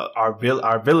give our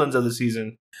villains of the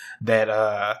season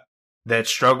that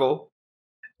struggle.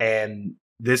 And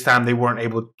this time they weren't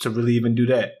able to really even do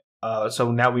that.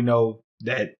 So now we know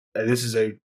that this is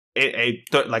like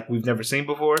we've never seen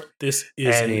before. This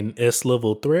is an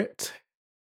S-level threat.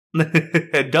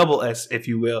 A double S, if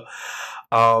you will.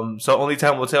 So only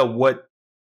time will tell what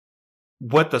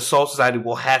the Soul Society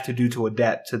will have to do to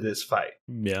adapt to this fight.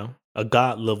 Yeah, a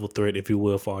god level threat, if you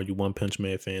will, for all you One Punch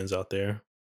Man fans out there.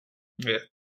 Yeah.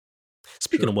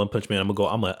 Speaking of One Punch Man, I'm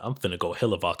finna go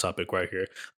hell of off topic right here.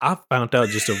 I found out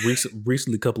just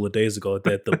recently, a couple of days ago,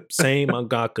 that the same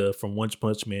mangaka from One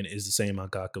Punch Man is the same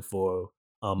mangaka for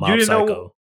Mob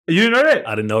Psycho. You didn't know that?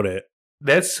 I didn't know that.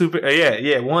 That's super.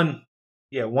 Yeah. One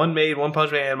made One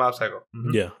Punch Man and Mob Psycho.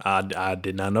 Mm-hmm. Yeah, I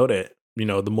did not know that.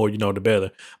 The more you know, the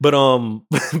better. But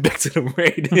back to the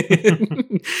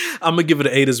rating. I'm gonna give it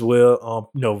an 8 as well.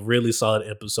 Really solid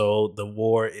episode. The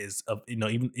war is,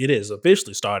 even it is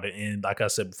officially started, and like I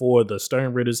said before, the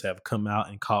Stern Ritters have come out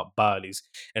and caught bodies,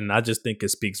 and I just think it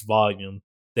speaks volume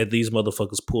that these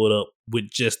motherfuckers pulled up with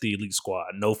just the elite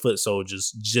squad, no foot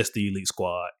soldiers, just the elite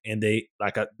squad, and they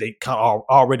caught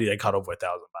over 1,000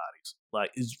 bodies.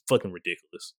 Like, it's fucking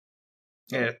ridiculous.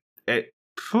 Yeah.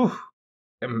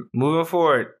 And moving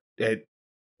forward,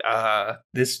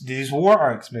 these war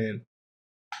arcs, man,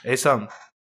 it's something.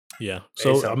 Yeah.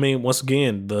 So I mean, once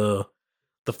again, the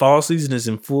fall season is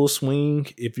in full swing.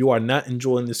 If you are not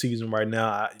enjoying the season right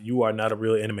now, you are not a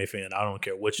real anime fan. I don't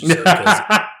care what you say.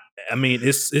 I mean,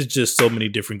 it's just so many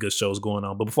different good shows going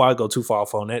on. But before I go too far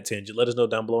off on that tangent, let us know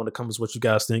down below in the comments what you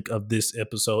guys think of this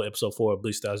episode 4 of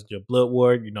Bleach Stars Your Blood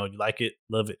War. You like it,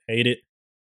 love it, hate it.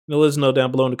 Let us know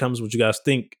down below in the comments what you guys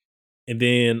think. And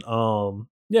then, so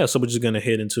we're just gonna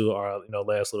head into our,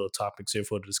 last little topics here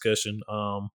for the discussion.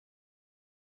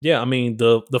 Yeah, I mean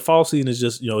the fall season is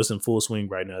just it's in full swing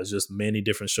right now. It's just many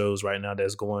different shows right now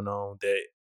that's going on that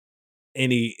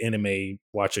any anime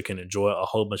watcher can enjoy a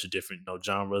whole bunch of different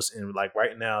genres. And like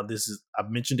right now, this is I've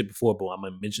mentioned it before, but I'm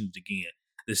gonna mention it again.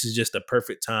 This is just the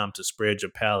perfect time to spread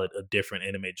your palette of different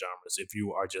anime genres. If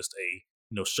you are just a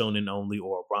shonen only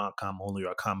or a rom com only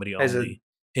or a comedy only,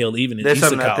 hell, even an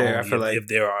isekai there, only.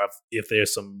 If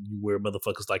there's some weird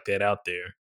motherfuckers like that out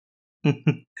there.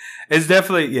 It's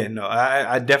definitely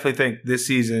I definitely think this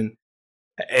season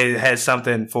it has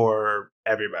something for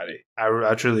everybody.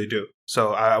 I truly do.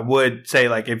 So I would say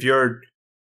like if you're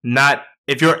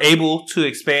able to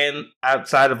expand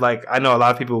outside of like I know a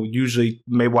lot of people usually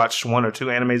may watch 1 or 2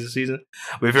 animes a season,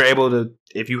 but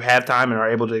if you have time and are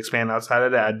able to expand outside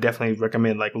of that, I definitely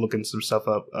recommend like looking some stuff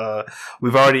up. I've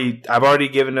already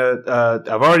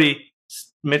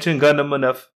mentioned Gundam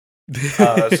enough.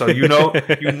 So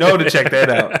to check that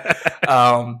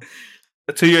out.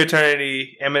 To Your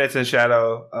Eternity, Eminence in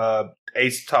Shadow.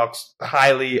 Ace talks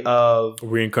highly of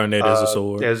Reincarnated as a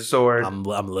sword. As a sword, I'm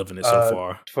loving it so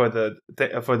far. For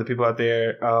the people out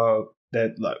there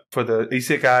that like for the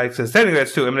isekai, because technically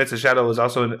that's too. Eminence in Shadow is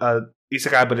also an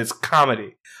isekai, but it's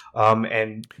comedy.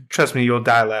 And trust me, you'll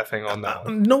die laughing on that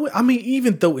one. No, I mean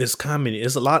even though it's comedy,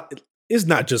 it's a lot. It's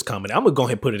not just comedy. I'm gonna go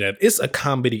ahead and put it at it's a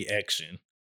comedy action.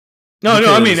 No,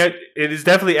 I mean it is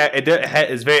definitely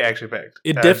it's very action packed.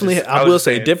 It definitely, I will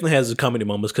say, it definitely has a comedy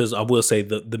moments because I will say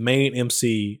the main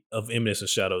MC of Eminence in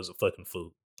Shadow is a fucking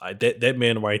fool. Like that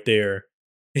man right there.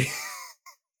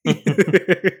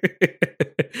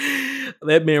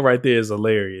 That man right there is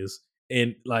hilarious,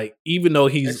 and like even though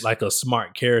he's like a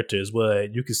smart character as well,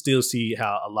 you can still see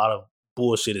how a lot of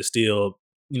bullshit is still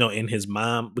in his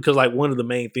mind because like one of the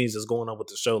main things that's going on with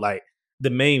the show, like. The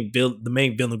main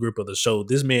villain group of the show,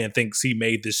 this man thinks he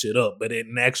made this shit up, but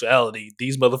in actuality,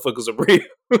 these motherfuckers are real.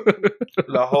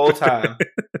 The whole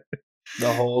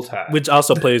time. Which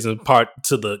also plays in part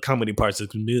to the comedy parts that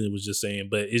Chameleon was just saying,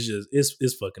 but it's hilarious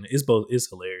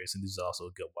and this is also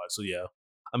a good watch. So yeah.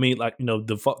 I mean, like,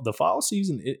 the fall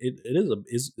season, it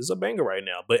is a banger right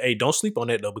now. But hey, don't sleep on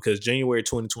that though, because January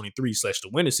 2023 / the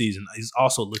winter season is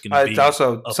also looking to be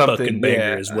also a fucking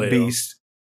banger as well. Beast.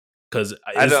 Because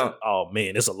there's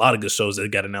a lot of good shows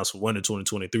that got announced for winter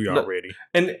 2023 already.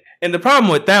 And the problem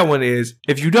with that one is,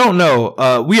 if you don't know,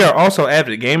 we are also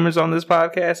avid gamers on this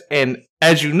podcast, and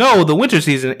as you know, the winter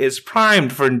season is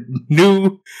primed for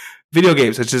new video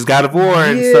games such as God of War.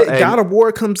 God of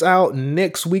War comes out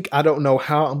next week. I don't know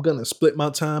how I'm gonna split my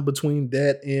time between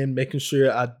that and making sure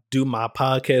I do my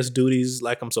podcast duties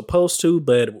like I'm supposed to,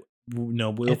 but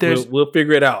we'll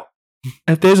figure it out.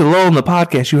 If there's a lull in the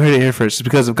podcast, you heard it here first. It's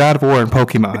because of God of War and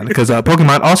Pokemon. Because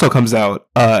Pokemon also comes out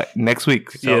next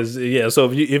week. So. Yes, yeah.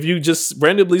 So if you just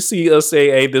randomly see us say,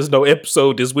 "Hey, there's no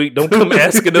episode this week," don't come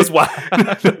asking us why.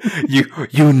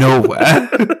 you know why.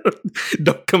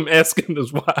 Don't come asking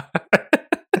us why.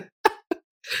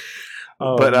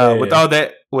 But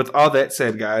with all that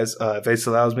said, guys, if Ace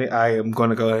allows me, I am going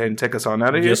to go ahead and take us on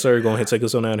out of here. Yes, sir. Go ahead and take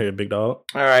us on out of here, big dog.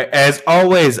 All right. As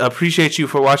always, appreciate you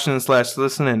for watching /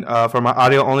 listening. For my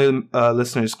audio only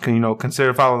listeners,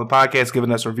 consider following the podcast,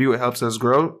 giving us a review. It helps us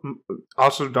grow.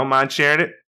 Also, don't mind sharing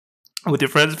it with your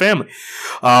friends and family.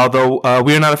 Although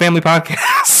we are not a family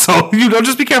podcast, so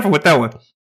just be careful with that one.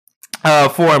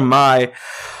 For my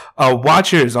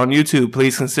watchers on YouTube,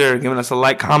 please consider giving us a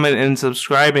like, comment, and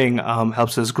subscribing.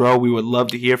 Helps us grow. We would love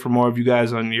to hear from more of you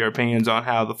guys on your opinions on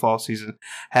how the fall season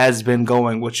has been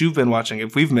going, what you've been watching.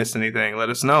 If we've missed anything, let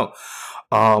us know.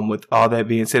 With all that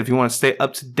being said, if you want to stay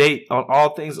up to date on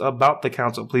all things about the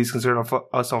council, please consider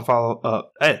us on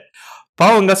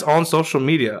following us on social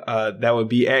media. That would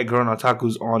be at Girl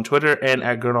Otakus on Twitter and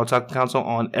at Girl Otaku Council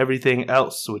on everything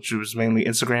else, which was mainly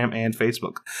Instagram and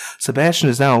Facebook. Sebastian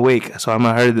is now awake, so I'm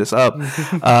gonna hurry this up.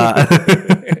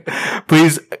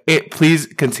 Please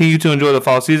continue to enjoy the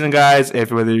fall season, guys.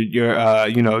 If whether your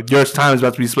time is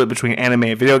about to be split between anime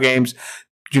and video games,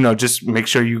 just make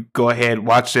sure you go ahead,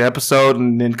 watch the episode,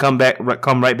 and then come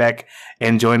right back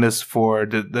and join us for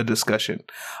the discussion.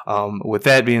 With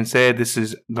that being said, this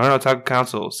is Girl Otaku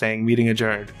Council saying meeting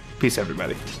adjourned. Peace,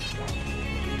 everybody.